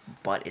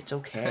 but it's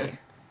okay.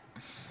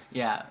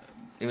 Yeah.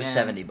 It was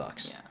And-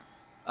 $70. Yeah.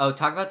 Oh,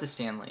 talk about the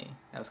Stanley.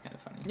 That was kind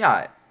of funny. Yeah,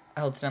 I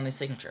held Stanley's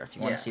signature. If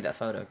you want Yeah. to see that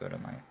photo, go to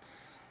my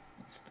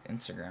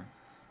Instagram.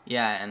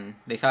 Yeah, and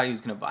they thought he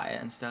was gonna buy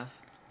it and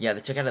stuff. Yeah, they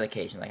took it out of the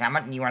case. And like, how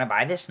much you want to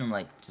buy this? And I'm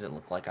like, does it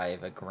look like I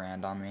have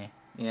 $1,000 on me?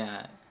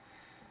 Yeah.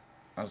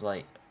 I was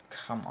like,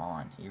 come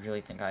on. You really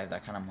think I have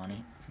that kind of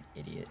money?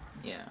 Idiot.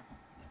 Yeah.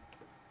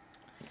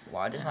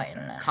 Why does my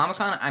internet? have Comic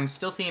Con. I'm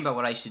still thinking about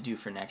what I should do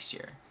for next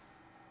year.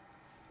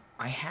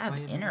 I have Why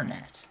you-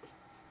 internet.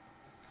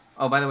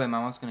 Oh, by the way, my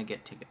mom's gonna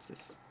get tickets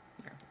this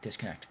year.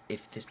 Disconnect.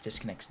 If this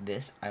disconnects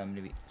this, I'm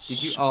gonna be.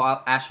 Did you? so-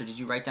 Oh, Asher, did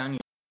you write down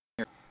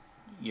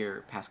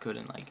your passcode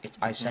and like?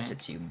 I sent it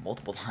to you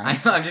multiple I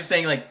times. know, I'm just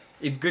saying, like,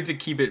 it's good to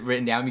keep it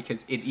written down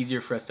because it's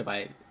easier for us to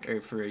buy or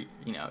for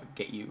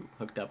get you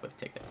hooked up with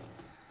tickets.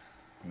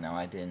 No,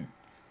 I didn't.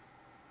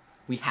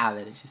 We have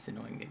it. It's just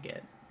annoying to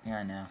get. Yeah,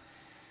 I know.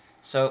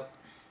 So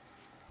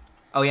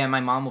Oh yeah, my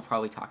mom will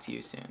probably talk to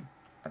you soon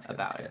that's good.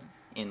 about That's it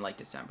good. in like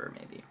December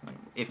maybe.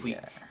 If we,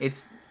 Yeah.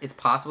 it's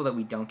possible that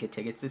we don't get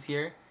tickets this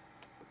year,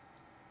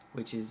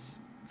 which is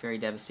very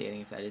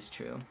devastating if that is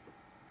true.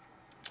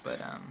 But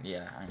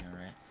Yeah, I know,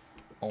 right?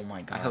 Oh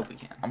my god. I hope we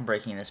can. I'm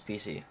breaking this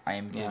PC. I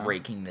am Yeah.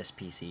 breaking this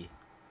PC.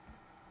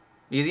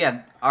 Because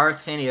yeah, our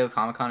San Diego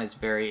Comic Con is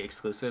very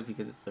exclusive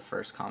because it's the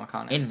first Comic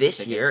Con. In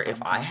this year,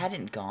 if I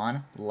hadn't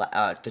gone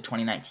to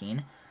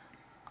 2019,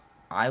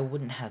 I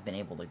wouldn't have been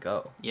able to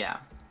go. Yeah.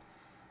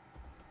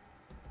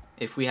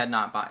 If we had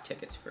not bought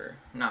tickets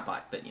not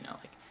bought, but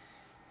like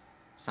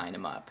signed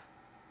him up,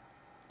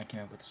 I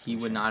came up with a he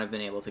solution. would not have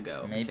been able to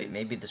go. Maybe because-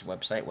 maybe this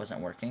website wasn't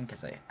working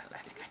because I think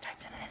I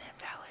typed in an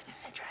invalid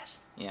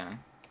address. Yeah.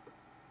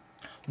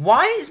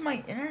 Why is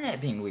my internet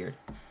being weird?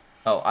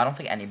 Oh, I don't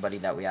think anybody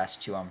that we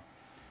asked to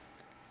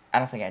I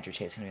don't think Andrew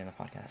Chase is gonna be on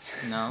the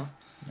podcast. No.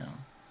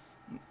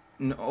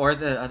 No. Or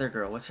the other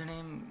girl. What's her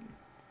name?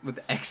 With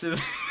the X's.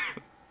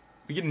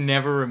 We can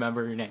never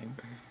remember her name.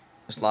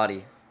 There's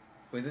Lottie.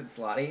 Was it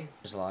Slotty?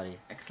 There's Lottie.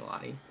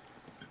 Xlotty.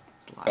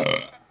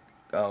 Slotty.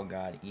 Oh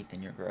god,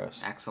 Ethan, you're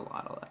gross.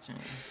 Axolotl. That's her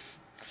name.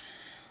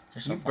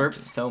 You're so You burp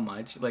funky. so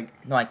much. Like,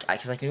 No,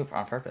 because I can do it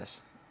on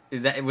purpose.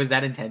 was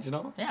that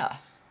intentional? Yeah.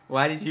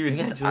 Why did you You can,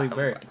 intentionally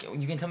burp?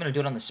 you can tell me to do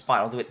it on the spot.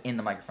 I'll do it in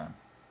the microphone.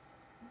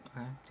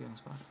 Okay, do it on the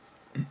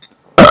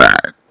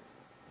spot. I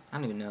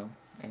don't even know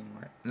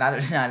anymore.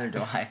 Neither do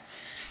I.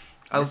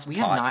 Oh, This we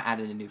pot. have not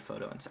added a new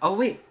photo. Oh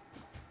wait.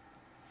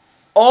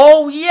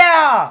 Oh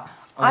yeah!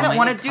 Oh, I we don't might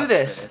want to need do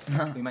cups for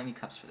this. We might need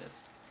cups for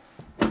this.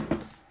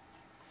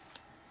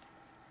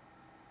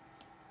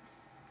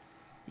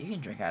 You can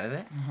drink out of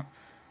it.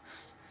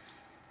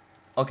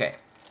 Okay,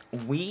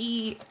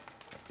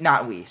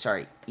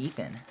 sorry,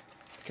 Ethan,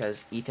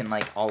 because Ethan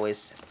like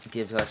always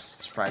gives us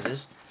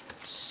surprises.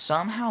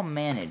 Somehow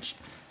managed.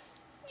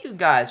 You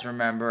guys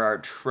remember our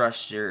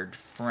trusted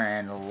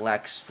friend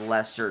Lex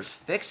Lester's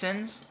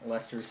Fixins?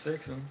 Lester's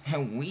Fixins.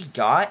 And we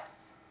got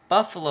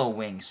Buffalo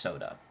Wing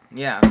Soda.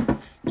 Yeah.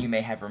 You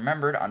may have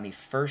remembered on the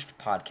first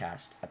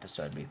podcast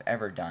episode we've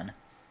ever done.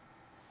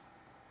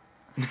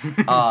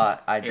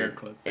 I did Air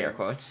quotes there. air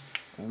quotes.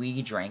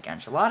 We drank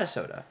enchilada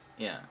soda,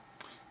 Yeah.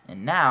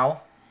 and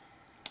now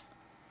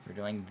we're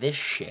doing this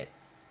shit.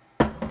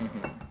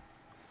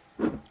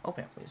 Mm-hmm.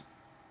 Open it, please.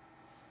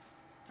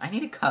 I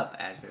need a cup,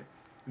 Azure.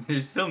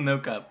 There's still no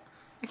cup.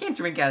 I can't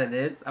drink out of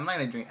this. I'm not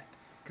gonna drink,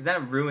 because then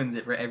it ruins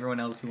it for everyone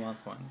else who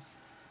wants one.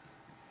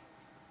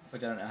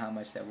 Which I don't know how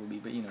much that will be,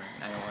 but I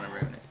don't want to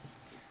ruin it.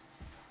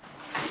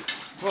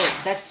 Bro,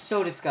 that's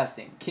so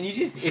disgusting. Can you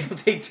just? It'll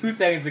take 2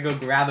 seconds to go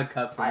grab a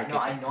cup from the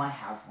kitchen. know I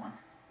have one.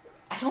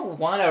 I don't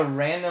want a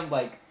random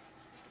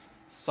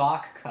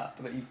sock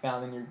cup that you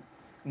found in your.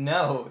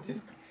 No,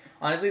 just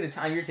honestly, the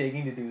time you're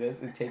taking to do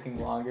this is taking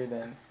longer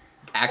than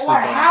actually. Oh,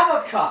 I going-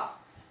 have a cup.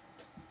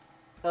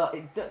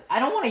 I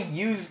don't want to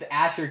use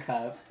Asher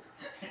cup.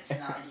 It's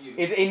not used.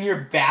 It's in your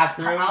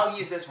bathroom. I'll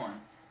use this one.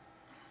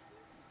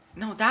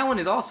 No, that one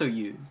is also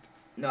used.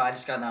 No, I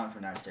just got that one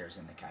from downstairs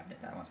in the cabinet.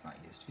 That one's not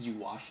used. Did you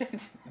wash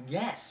it?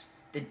 Yes,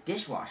 the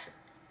dishwasher.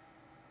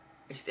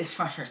 It's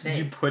dishwasher safe.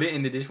 Did you put it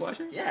in the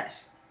dishwasher?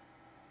 Yes.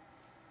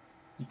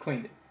 You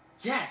cleaned it.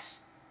 Yes.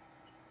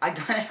 I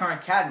got it from a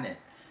cabinet.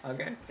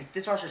 Okay. Like,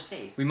 dishwasher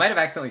safe. We might have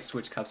accidentally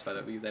switched cups by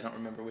the way because I don't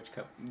remember which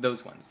cup.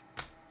 Those ones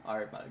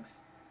are mugs.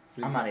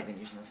 I'm not even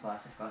using this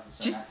glass. This glass is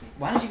so Just nasty.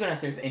 why don't you go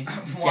downstairs and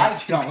just Why get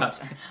 2 don't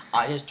cups?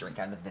 I just drink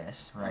out of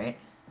this, right?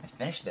 I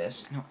finish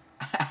this. No,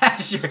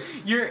 Asher,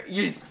 you're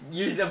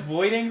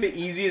avoiding the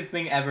easiest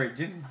thing ever.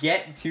 Just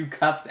get 2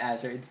 cups,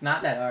 Asher. It's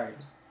not that hard.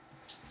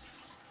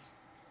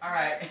 All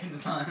right,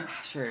 it's done.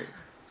 Asher,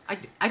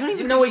 I don't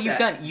even You know what touched you've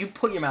that. done. You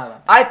put your mouth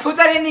on. I put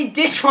that in the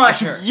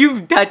dishwasher.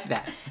 You touched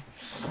that.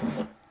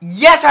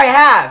 Yes, I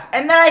have.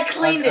 And then I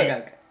cleaned it.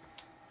 Okay.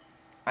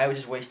 I would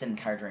just waste an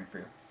entire drink for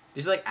you.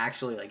 There's like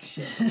actually like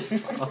shit.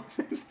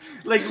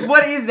 Like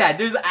what is that?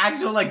 There's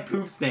actual like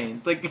poop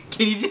stains. Like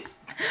can you just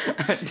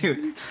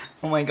Dude,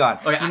 oh my god.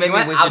 Okay, You made me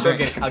waste I'll a go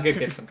drink. get I'll go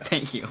get some cups.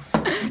 Thank you.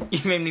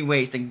 You made me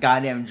waste a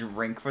goddamn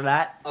drink for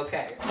that.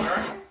 Okay.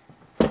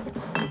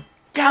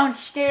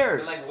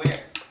 Downstairs. Like where?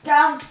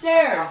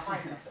 Downstairs. I'll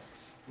find something.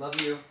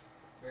 Love you.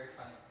 Very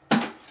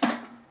funny.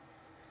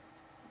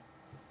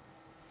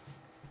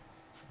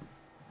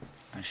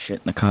 I shit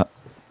in the cup.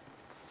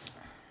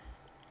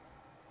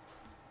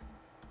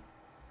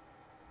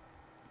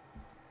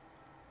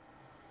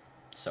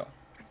 So.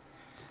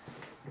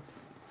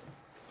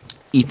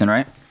 Ethan,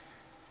 right?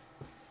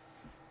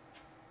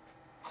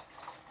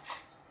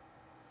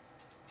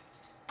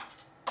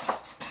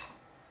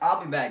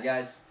 I'll be back,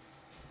 guys.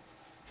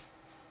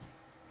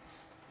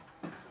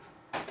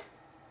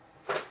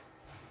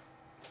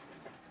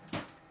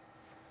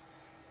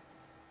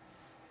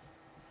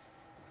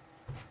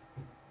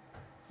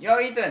 Yo,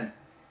 Ethan.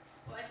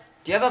 What?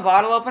 Do you have a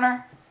bottle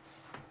opener?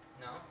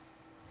 No.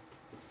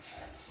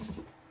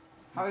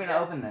 How are we gonna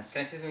open this?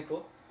 Can I say something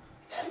cool?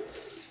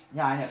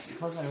 Yeah, I know.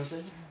 Close my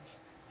nose.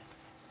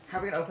 How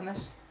are we gonna open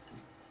this?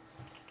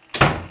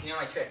 You know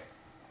my trick,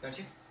 don't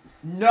you?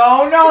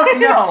 No, no,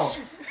 no!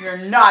 You're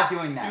not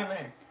doing Just do it that.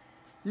 later.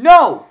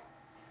 No!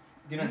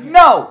 Do not.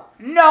 No!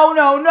 No,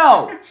 no,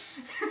 no!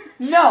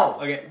 No!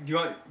 Okay. Do you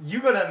want you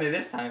go down there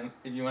this time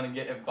if you want to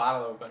get a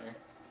bottle opener?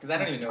 Because I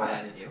don't even know what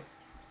that is.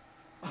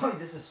 Oh,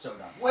 this is so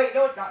dumb. Wait,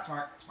 no, it's not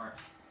smart. Smart.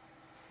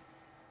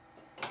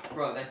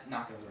 Bro, that's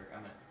not gonna work.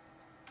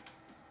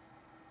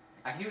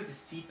 I can do it with a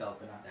seatbelt,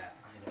 but not that.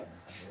 I can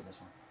do this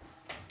one.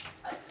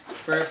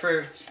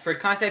 For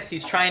context,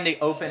 he's trying to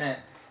open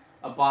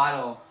a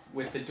bottle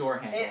with the door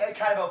handle. It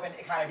kind of opened.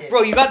 It kind of did.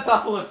 Bro, you got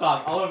buffalo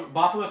sauce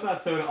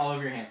soda all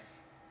over your hand.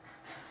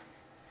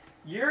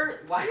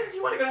 Why did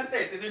you want to go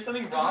downstairs? Is there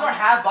something we wrong? don't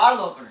have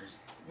bottle openers.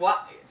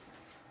 What?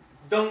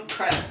 Don't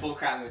try to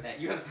bullcrap with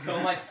that. You have so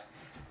much.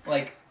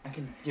 Like, I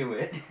can do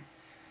it.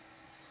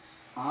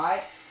 I'm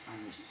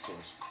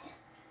resourceful.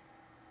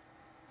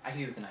 I can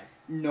do it with a knife.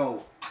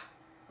 No.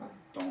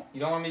 Don't.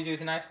 You don't want me to do it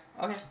with a knife?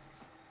 Okay.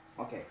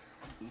 Okay.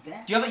 Ethan?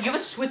 You have a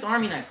Swiss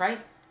Army knife, right?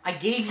 I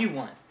gave you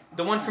one.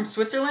 The one from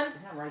Switzerland?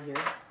 Isn't that right here?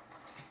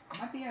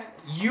 Might be a...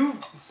 You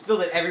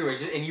spilled it everywhere,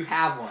 and you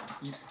have one.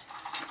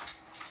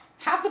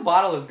 Half the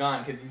bottle is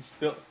gone because you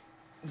spilled.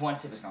 One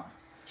sip is gone.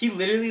 He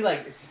literally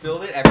like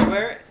spilled it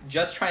everywhere,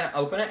 just trying to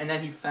open it, and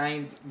then he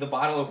finds the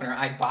bottle opener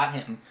I bought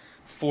him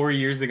 4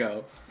 years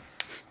ago.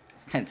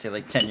 I'd say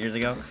like 10 years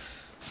ago.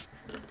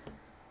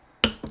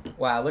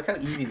 Wow, look how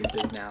easy this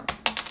is now.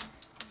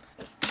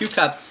 2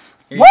 cups.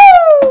 Here you Woo!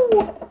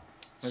 What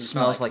does it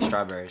smell Smells like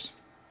strawberries.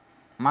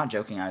 I'm not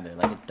joking either.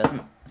 Like, it doesn't...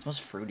 It smells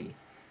fruity.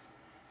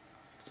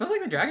 It smells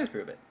like the Dragon's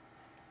Brew bit.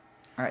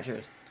 Alright,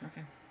 cheers.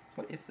 Okay.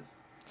 What is this?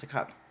 It's a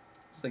cup.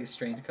 It's like a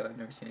strange cup I've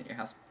never seen at your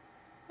house.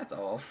 That's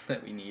all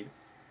that we need.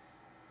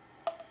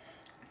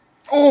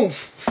 Oh!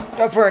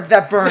 That burned.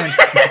 That burned.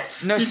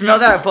 No, smell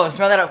that up close.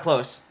 Smell that up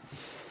close.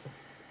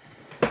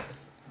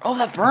 Oh,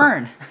 that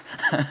burned.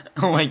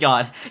 Oh my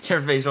god. Your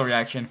facial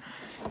reaction.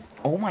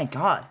 Oh my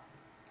god.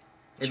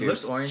 It Cheers.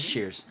 looks orange.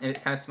 Cheers. And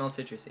it kind of smells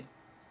citrusy.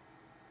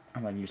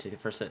 I'm letting you take the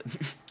first sip.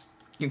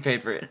 You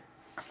paid for it.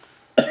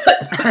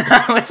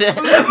 What's it?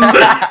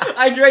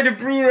 I tried to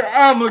breathe.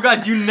 Oh my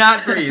god, do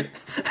not breathe.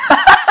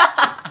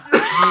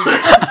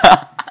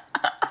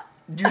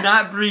 Do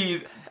not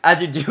breathe.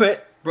 As you do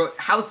it. Bro,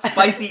 how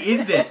spicy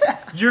is this?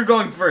 You're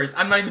going first.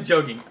 I'm not even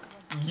joking.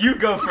 You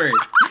go first.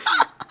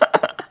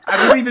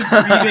 I wasn't even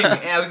breathing.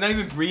 I was not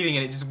even breathing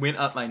and it just went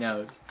up my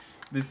nose.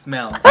 The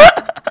smell.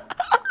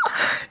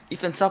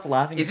 Ethan, stop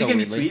laughing. Is so it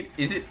gonna be weirdly.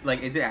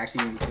 sweet? Is it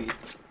actually gonna be sweet?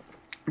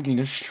 I'm getting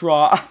a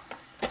straw.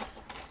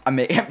 I'm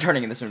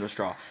turning this into a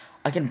straw.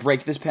 I can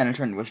break this pen and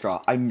turn it into a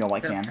straw. I know I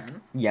Is that a can.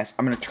 pen? Yes,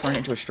 I'm gonna turn it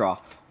into a straw.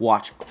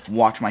 Watch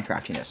my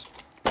craftiness.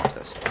 Watch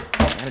this.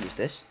 I gotta use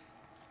this.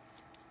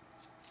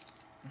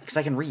 Because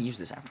I can reuse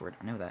this afterward.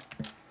 I know that.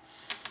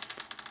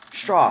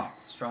 Straw.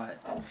 Straw it.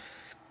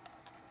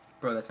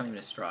 Bro, that's not even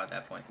a straw at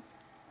that point.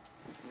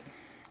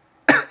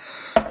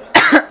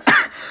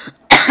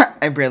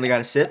 I barely got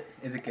a sip.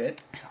 Is it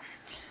good?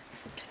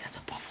 That's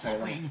a buffalo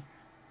Alright, wing.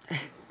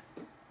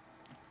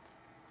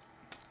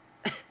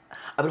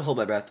 I'm gonna hold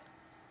my breath.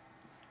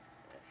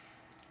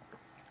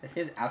 That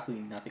tastes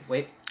absolutely nothing.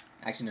 Wait.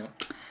 Actually, no.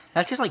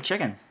 That tastes like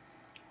chicken.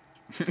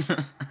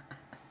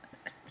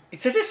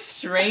 It's such a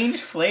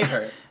strange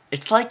flavor.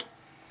 It's like...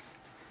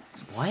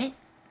 What?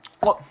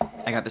 Oh,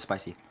 I got this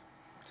spicy.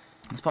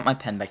 Let's put my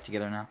pen back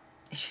together now.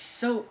 It's just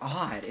so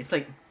odd. It's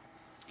like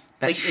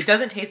That it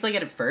doesn't taste like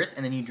it at first,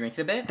 and then you drink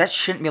it a bit. That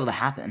shouldn't be able to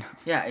happen.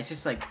 Yeah, it's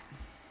just like,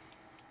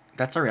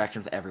 That's a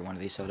reaction with every one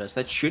of these sodas.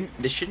 This shouldn't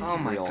oh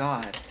be my real.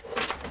 god.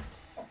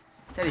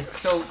 That is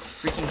so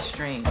freaking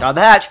strange. Got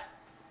the hatch.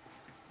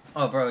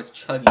 Oh, bro, it's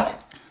chugging it.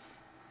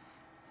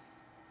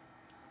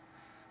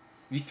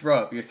 You throw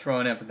up. You're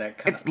throwing up with that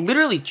cup. It's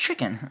literally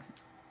chicken.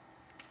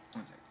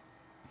 1 second.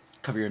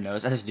 Cover your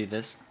nose. I have to do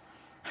this.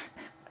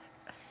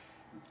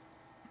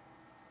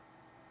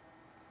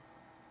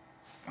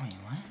 Wait,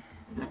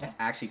 what? That's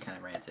actually kind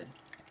of rancid.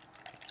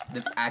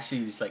 That's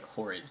actually just like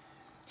horrid.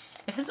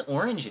 It has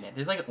orange in it.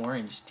 There's like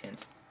orange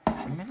tint.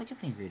 Let me look at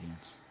the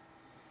ingredients.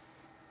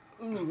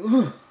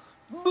 I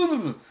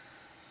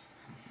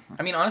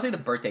mean, honestly, the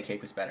birthday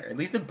cake was better. At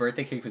least the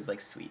birthday cake was like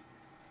sweet.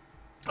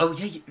 Oh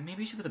yeah, maybe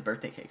we should put the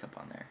birthday cake up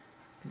on there.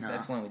 'Cause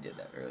that's when we did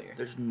that earlier.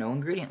 There's no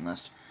ingredient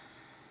list.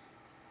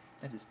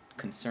 That is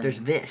concerning.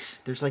 There's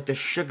this. There's like the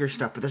sugar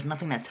stuff, but there's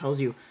nothing that tells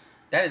you.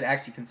 That is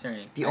actually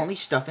concerning. The only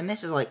stuff in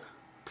this is like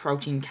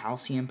protein,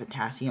 calcium,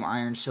 potassium,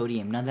 iron,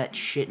 sodium. None of that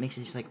shit makes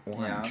it just like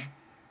orange. Yeah.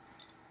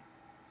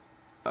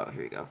 Oh,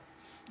 here we go.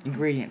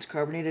 Ingredients: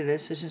 carbonated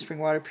acid, spring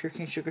water, pure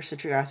cane sugar,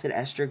 citric acid,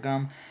 ester,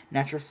 gum,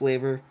 natural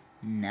flavor.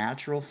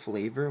 Natural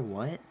flavor?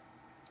 What?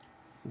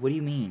 What do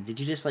you mean? Did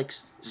you just like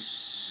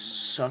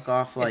suck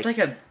off like, it's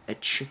like a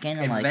chicken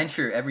and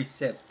adventure every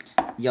sip.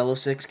 yellow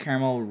 6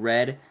 caramel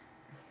red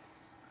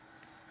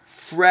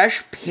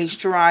fresh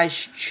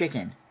pasteurized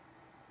chicken?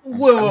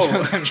 Whoa!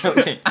 I'm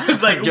joking. I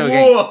was like, I'm joking.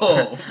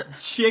 whoa!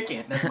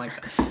 Chicken. That's my.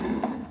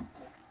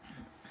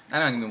 I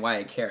don't even know why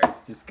I care.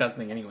 It's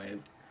disgusting,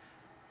 anyways.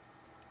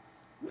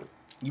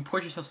 You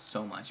poured yourself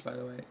so much, by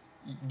the way.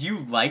 Do you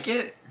like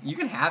it? You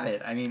can have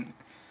it. I mean,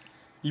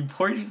 you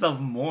poured yourself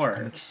more.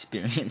 I'm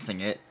experiencing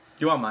it.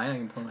 Do you want mine? I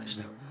can pour mine. Just-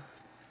 over.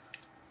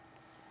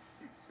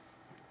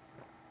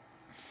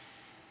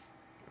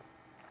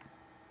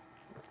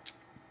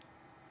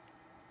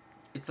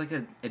 It's like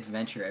an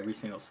adventure every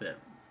single sip.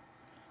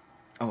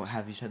 Oh,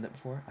 have you said that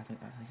before? I think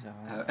so.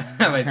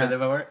 Have I said that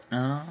before?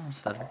 No,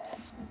 stutter.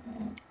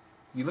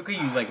 You look like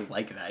you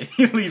like that.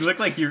 You look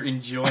like you're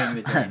enjoying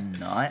the taste. I'm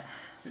not.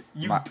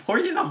 You My-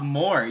 poured yourself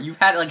more. You've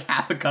had like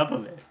half a cup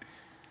of it.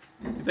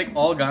 It's like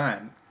all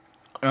gone.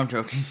 I'm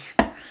joking.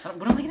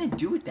 What am I gonna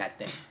do with that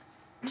thing?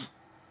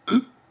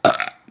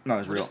 No,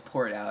 it's We'll real. just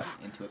pour it out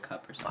into a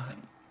cup or something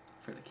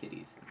for the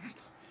kiddies.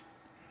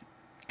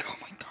 Oh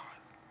my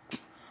god.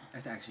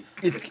 That's actually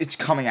It's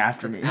coming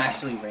after me.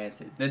 actually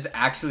rancid. That's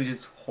actually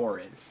just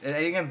horrid. I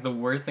think that's the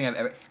worst thing I've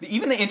ever.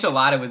 Even the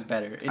enchilada was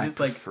better. It I just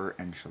like prefer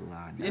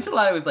enchilada. the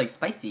enchilada was like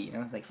spicy and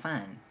I was like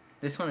fun.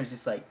 This one was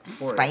just like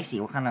horrid. Spicy.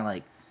 What kind of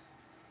like?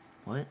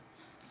 What?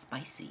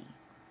 Spicy.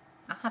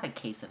 I'll have a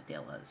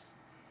quesadillas.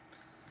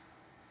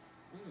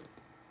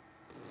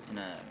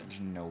 No. There's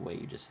no way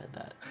you just said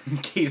that.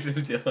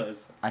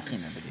 Quesadillas. I've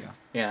seen the video.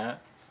 Yeah.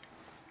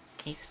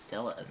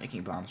 Quesadillas.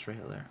 Making bombs for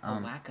Hitler.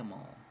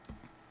 Whack-a-mole.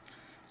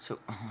 So,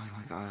 oh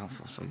my god, I don't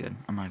feel so good.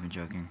 I'm not even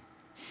joking.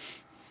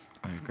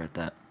 I regret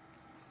that.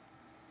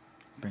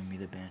 Bring me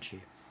the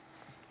Banshee.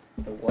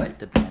 The what?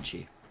 The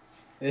Banshee.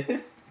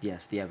 This?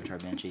 Yes, the Avatar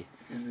Banshee.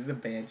 Is this a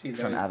banshee? Is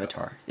that From what it's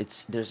Avatar.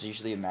 There's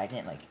usually a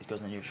magnet, like, it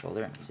goes on your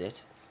shoulder and it's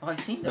it. called? Oh, I've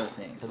seen those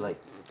things. It's like,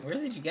 Where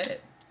did you get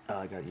it?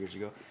 I got it years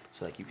ago.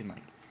 So, like, you can,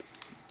 like,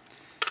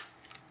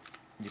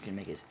 you can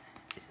make it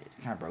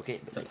kind of broke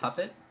it. But It's a like,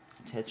 puppet?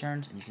 its head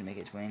turns and you can make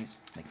its wings,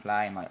 like,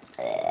 fly and, like,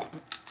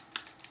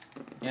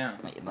 Yeah.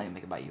 make it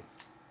bite you.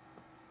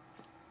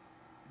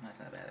 That's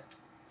not bad.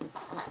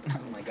 Oh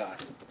my god.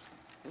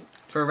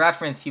 For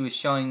reference, he was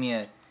showing me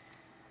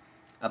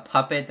a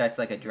puppet that's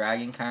like a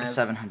dragon kind A of.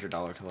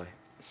 $700 toy.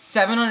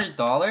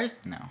 $700?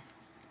 No.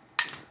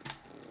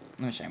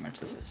 Let me show you how much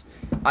this is.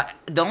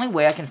 The only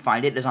way I can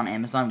find it is on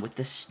Amazon with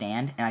this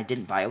stand, and I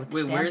didn't buy it with the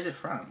Wait, stand. where is it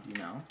from? Do you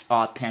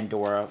know?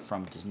 Pandora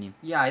from Disney.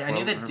 Yeah, I knew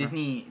World, that whatever.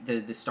 Disney,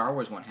 the Star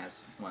Wars one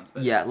has ones,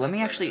 but Yeah, let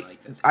me I actually.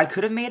 like this. I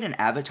could have made an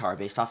avatar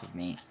based off of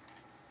me.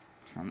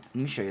 Let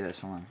me show you this.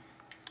 Hold on.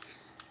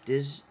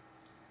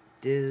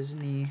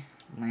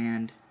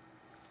 Disneyland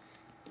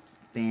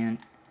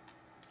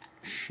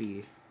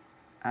Banshee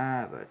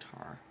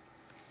avatar.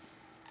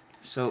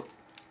 So,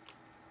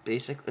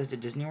 is it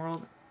Disney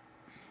World?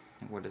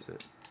 What is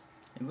it?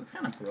 It looks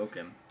kind of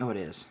broken. Oh, it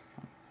is.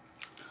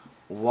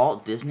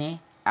 Walt Disney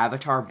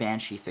Avatar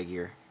Banshee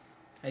figure.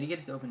 How do you get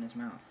it to open his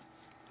mouth?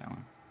 That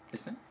one.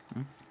 This thing?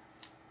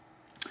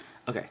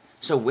 Okay,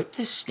 so with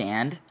this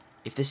stand,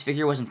 if this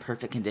figure was in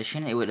perfect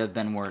condition, it would have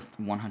been worth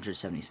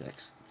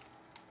 $176.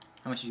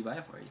 How much did you buy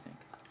it for, you think?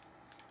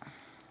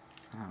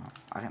 I don't know.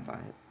 I didn't buy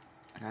it.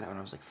 I got it when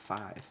I was like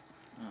 5.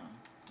 Oh,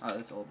 oh,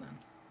 that's old then.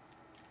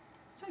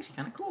 It's actually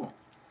kind of cool.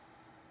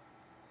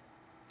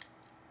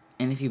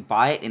 And if you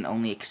buy it in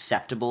only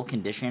acceptable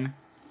condition,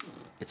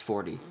 it's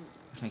 40,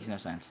 which makes no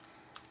sense.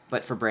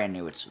 But for brand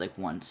new, it's like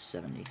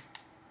 170.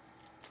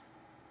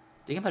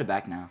 You can put it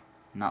back now.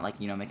 Not like,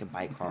 make a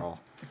bite, Carl.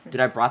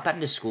 Dude, I brought that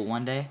into school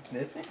one day.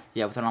 This thing?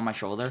 Yeah, with it on my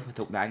shoulder, with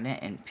the magnet,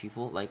 and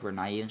people, like, were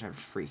naive and started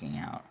freaking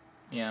out.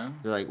 Yeah.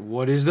 They're like,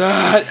 what is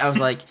that? I was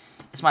like,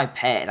 it's my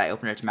pet. And I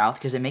opened its mouth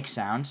because it makes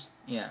sounds.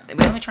 Yeah. Wait,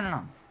 let me turn it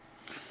on.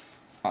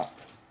 Oh,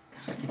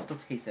 I can still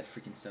taste that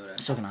freaking soda.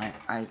 so can I.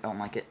 I don't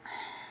like it.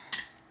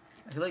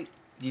 I feel like,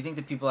 do you think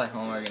the people at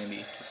home are gonna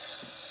be...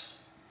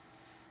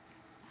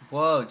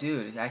 Whoa,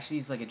 dude, it actually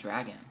is like a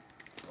dragon.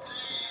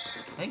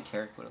 I think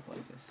Carrick would have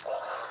liked this.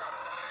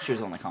 She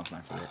was the only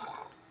compliments of it.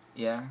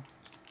 Yeah.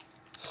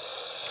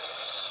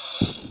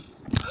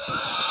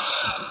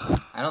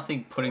 I don't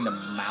think putting the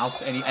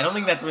mouth I don't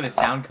think that's where the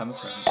sound comes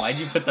from. Why'd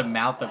you put the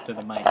mouth up to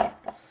the mic? I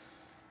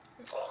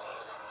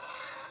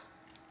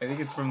think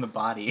it's from the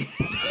body.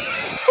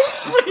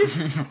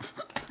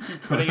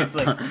 Putting it's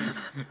like.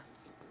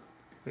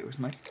 Wait, where's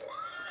the mic?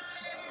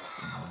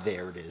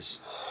 There it is.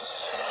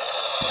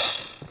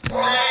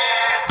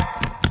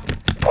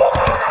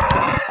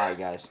 Alright,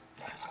 guys.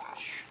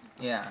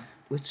 Yeah.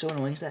 What's so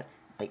annoying is that,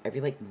 like,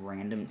 every, like,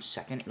 random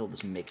second, it'll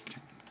just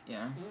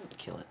Yeah.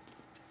 kill it.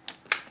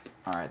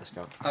 Alright, let's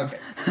go. Okay.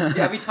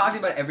 Yeah, we talked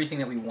about everything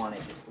that we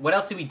wanted to do. What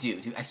else did we do?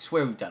 I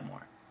swear we've done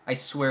more. I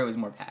swear it was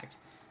more packed.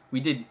 We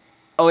did.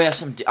 Oh yeah,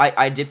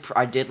 I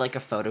did like a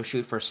photo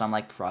shoot for some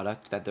like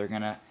product that they're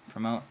gonna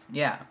promote.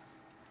 Yeah.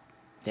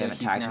 They So haven't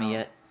he's tagged now- me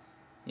yet.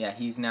 Yeah,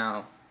 he's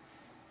now.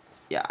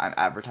 Yeah, I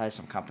advertised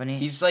some company.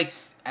 He's like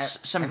some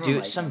everyone dude.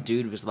 likes Some him.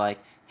 dude was like,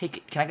 "Hey,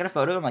 can I get a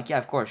photo?" I'm like, "Yeah,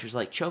 of course." She was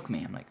like, "Choke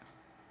me." I'm like,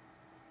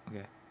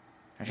 "Okay."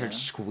 I started Yeah.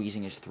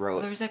 squeezing his Oh,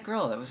 throat. there was that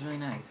girl that was really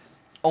nice.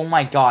 Oh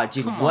my god,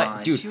 dude! Come what,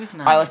 on, dude? she was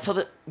Alright, let's nice.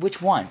 tell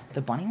which one?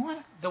 The bunny one?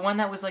 The one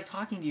that was like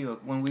talking to you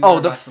when we. Oh,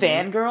 were the about to leave.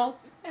 fangirl?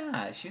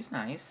 Yeah, she was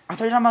nice. I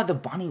thought you were talking about the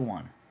bunny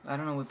one. I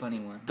don't know what bunny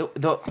one. The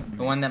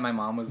The one that my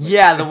mom was. Like,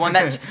 Yeah, the one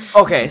that.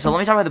 Okay, so let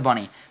me talk about the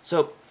bunny.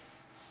 So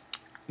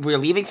we're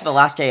leaving for the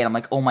last day, and I'm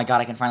like, oh my god,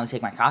 I can finally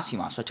take my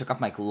costume off. So I took off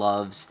my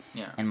gloves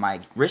Yeah. and my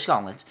wrist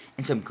gauntlets,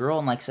 and some girl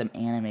in like some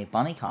anime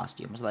bunny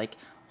costume was like,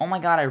 oh my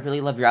god, I really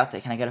love your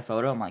outfit. Can I get a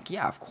photo? I'm like,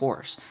 yeah, of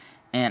course.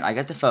 And I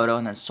get the photo,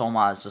 and then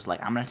Solma is just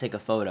like, I'm gonna take a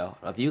photo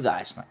of you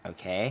guys. I'm like,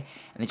 okay.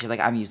 And then she's like,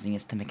 I'm using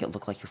this to make it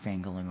look like you're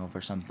fangirling over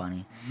some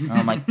bunny. And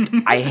I'm like,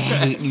 I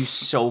hate you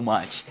so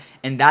much.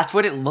 And that's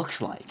what it looks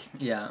like.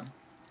 Yeah.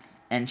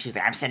 And she's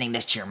like, I'm sending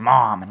this to your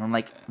mom. And I'm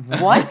like,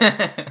 what?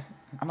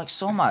 I'm like,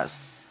 Solma's.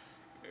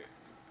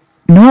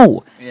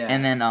 No. Yeah.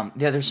 And then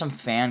yeah, there's some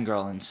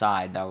fangirl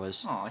inside that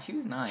was. Oh, she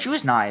was nice. She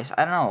was nice.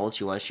 I don't know how old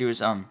she was. She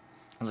was I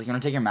was like, you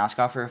want to take your mask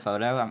off for a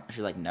photo? She's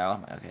like, no.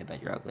 I'm like, okay, I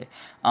bet you're ugly.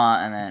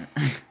 And then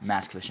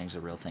mask fishing's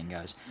a real thing,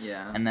 guys.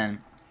 Yeah. And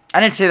then I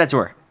didn't say that to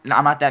her. No,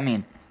 I'm not that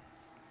mean.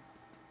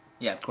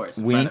 Yeah, of course.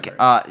 in front Wink.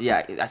 of her.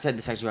 Yeah, I said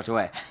this actually walked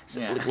away. So,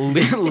 Yeah.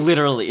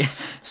 literally.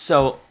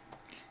 So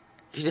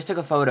she just took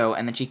a photo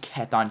and then she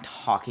kept on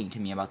talking to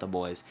me about the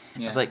boys. I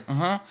Yeah. was like,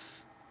 I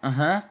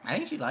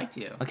think she liked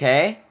you.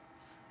 okay.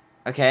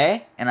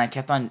 And I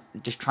kept on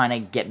just trying to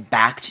get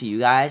back to you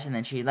guys, and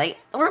then she like,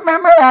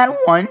 remember that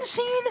one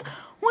scene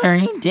where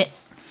he did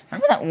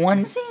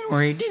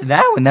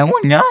that with that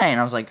one guy? And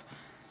I was like,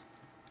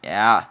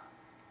 yeah,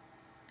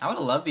 I would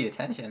have loved the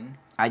attention.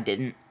 I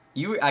didn't.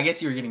 I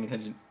guess you were getting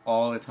attention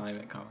all the time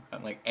at Comic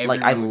Con. Like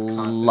everyone Like, I was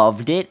constant.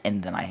 loved it,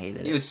 and then I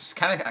hated it. It was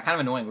kind of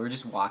annoying. We were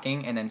just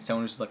walking, and then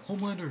someone was just like,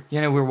 "Homelander."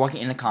 You know, we were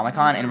walking into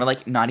Comic-Con, and we're,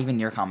 like, not even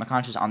near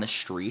Comic-Con, just on the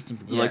street, and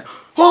people were Yeah. like,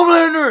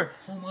 Homelander!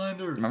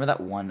 Homelander. Remember that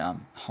one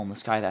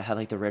homeless guy that had,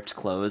 like, the ripped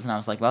clothes? And I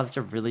was like, wow, that's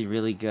a really,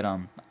 really good,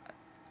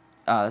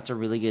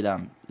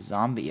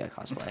 zombie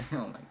cosplay. Oh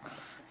my god.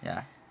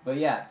 Yeah. But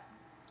yeah,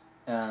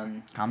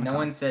 Comic-Con. no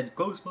one said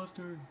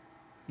Ghostbuster.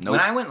 Nope. When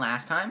I went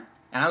last time,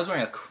 and I was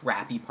wearing a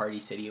crappy Party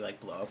City like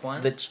blow up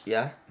one.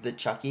 The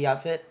Chucky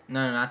outfit?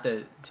 No, not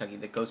the Chucky,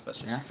 the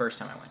Ghostbusters. Yeah. First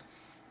time I went,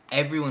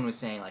 everyone was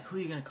saying like, "Who are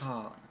you gonna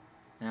call?"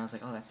 And I was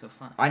like, "Oh, that's so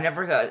fun." I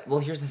never got. Well,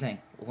 here's the thing.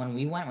 When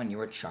we went, when you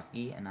were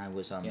Chucky and I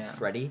was Yeah.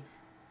 Freddy,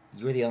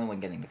 you were the only one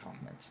getting the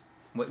compliments.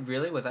 What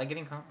really was I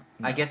getting compliments?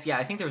 I No. guess yeah.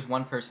 I think there was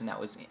one person that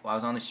was. While I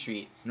was on the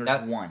street. There was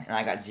That one, and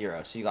I got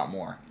 0, so you got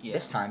more. Yeah.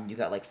 This time you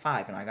got like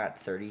 5, and I got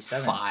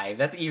 37. 5.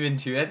 That's even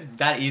too.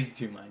 That is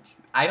too much.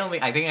 I don't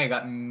think. I think I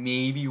got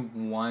maybe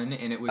 1,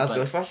 and it was Of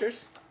like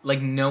Ghostbusters?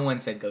 no one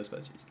said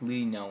Ghostbusters.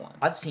 Literally no one.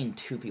 I've seen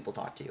 2 people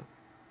talk to you.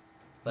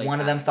 Like, One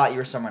of them thought you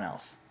were someone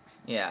else.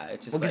 Yeah,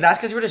 it's just. Well, because like, that's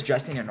because you were just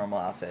dressed in your normal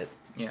outfit.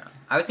 Yeah,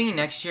 I was thinking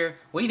next year.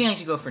 What do you think I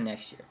should go for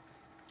next year?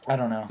 I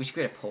don't know. We should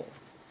create a poll.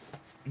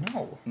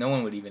 No. No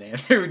one would even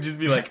answer. It would just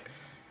be like,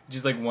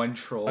 one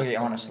troll. Okay,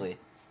 honestly,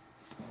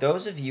 the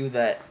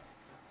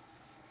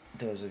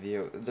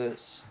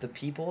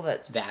people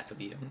that That of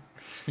you.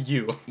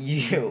 You.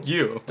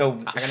 you I'm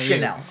the talking to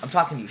Chanel. you. I'm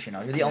talking to you,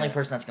 Chanel. You're the only Yeah.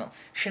 person that's gonna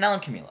Chanel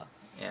and Camila.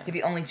 Yeah. You're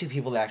the only 2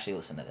 people that actually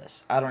listen to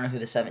this. I don't know who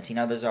the 17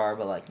 others are,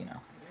 but like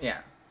Yeah.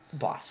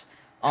 boss.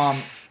 That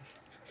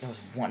was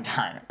one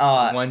time.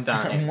 One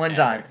time.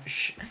 time.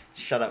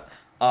 Shut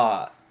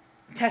up.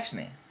 Text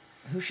me.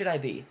 Who should I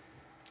be?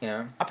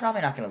 Yeah. I'm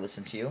probably not gonna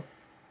listen to you,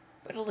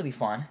 but it'll be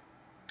fun.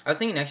 I was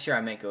thinking next year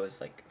I might go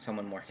as like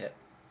someone more hip,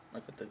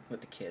 like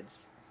with the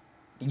kids.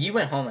 You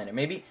went Homelander.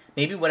 Maybe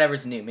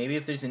whatever's new. Maybe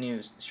if there's a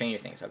new Stranger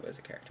Things, I'll go as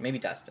a character. Maybe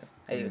Dustin.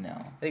 No.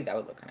 I think that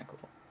would look kind of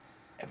cool.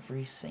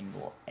 Every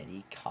single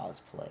Eddie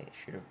cosplay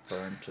should have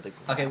burned to the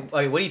ground.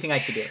 Okay. What do you think I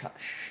should do?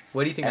 Shush.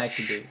 What do you think I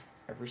should do?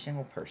 Every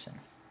single person.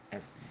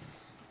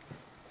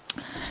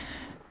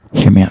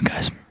 Hear me out,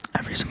 guys.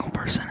 Every single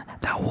person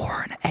that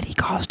wore an Eddie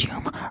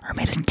costume or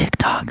made a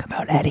TikTok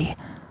about Eddie,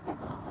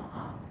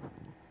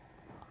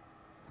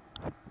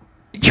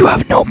 you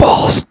have no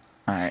balls.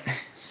 Alright,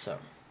 so.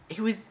 It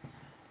was.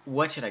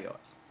 What should I go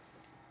as?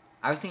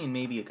 I was thinking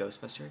maybe a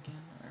Ghostbuster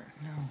again. Or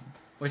No.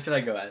 what should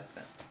I go as?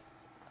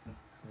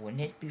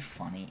 Wouldn't it be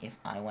funny if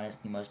I went as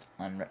the most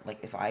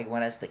if I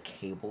went as the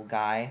cable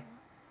guy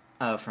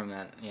Oh, from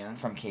that, yeah.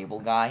 from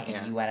Cable Guy, and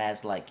Yeah. you went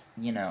as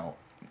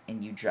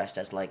and you dressed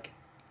as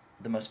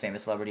the most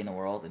famous celebrity in the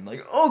world, and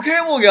oh,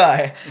 Cable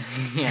Guy,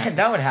 Yeah.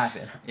 that would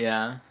happen.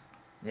 Yeah.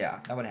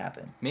 Yeah, that would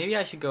happen. Maybe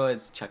I should go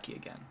as Chucky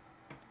again.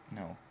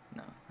 No,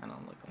 No, I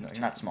don't look like no, Chucky.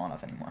 you're not small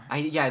enough anymore.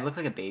 I look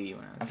like a baby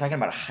when I I'm was. talking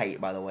about height,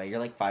 by the way. You're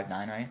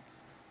 5'9", right?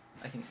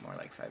 I think more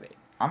like 5'8".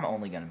 I'm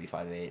only gonna be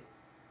 5'8".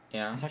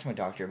 Yeah. I talked to my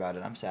doctor about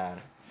it. I'm sad.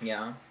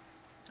 Yeah.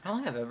 I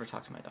don't think I've ever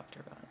talked to my doctor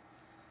about it.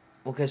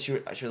 Well, because she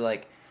was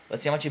like,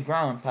 let's see how much you've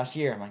grown past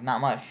year. I'm like,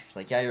 not much. She's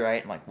like, yeah, you're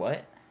right. I'm like,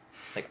 what?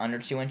 Under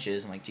 2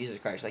 inches. I'm like, Jesus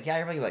Christ. She's like, yeah,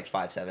 you're probably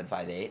 5'7",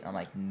 5'8". I'm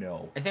like,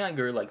 no. I think I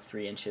grew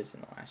 3 inches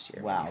in the last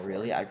year. Wow, maybe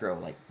really? 4. I grow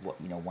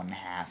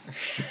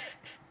 1.5.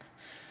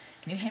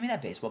 Can you hand me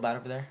that baseball bat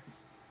over there?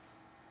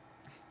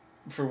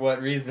 For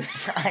what reason?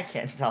 I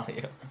can't tell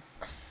you.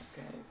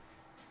 Okay.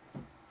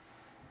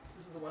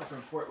 This is the one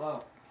from Fort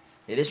Lowe.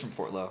 It is from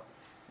Fort Lowe.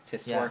 It's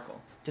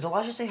historical. Did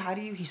Elijah say hi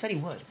to you? He said he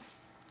would.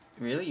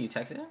 Really? You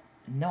texted him?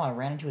 No, I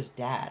ran into his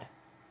dad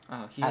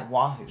Oh, at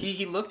Wahoo.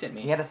 he looked at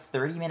me. We had a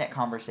 30-minute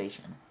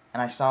conversation,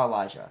 and I saw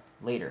Elijah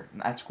later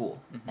at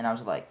school, Mhm. and I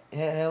was like,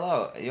 hey,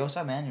 hello, yo, what's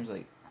up, man? He was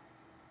like,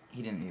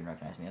 he didn't even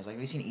recognize me. I was like,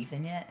 have you seen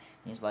Ethan yet?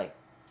 And he's like,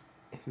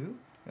 who?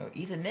 Oh,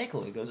 Ethan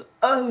Nichol. He goes,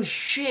 oh,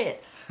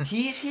 shit,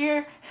 he's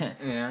here?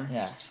 Yeah.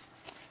 Yeah.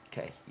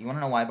 Okay, you want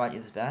to know why I bought you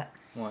this bat?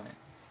 What?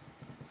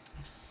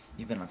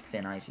 You've been on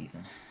thin ice,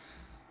 Ethan.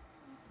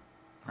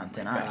 On Oh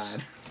thin my ice.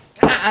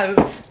 God.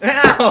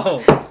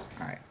 Ow!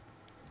 Alright.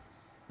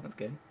 That's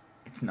good.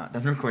 It's not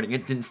done recording.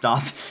 It didn't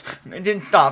stop. It didn't stop.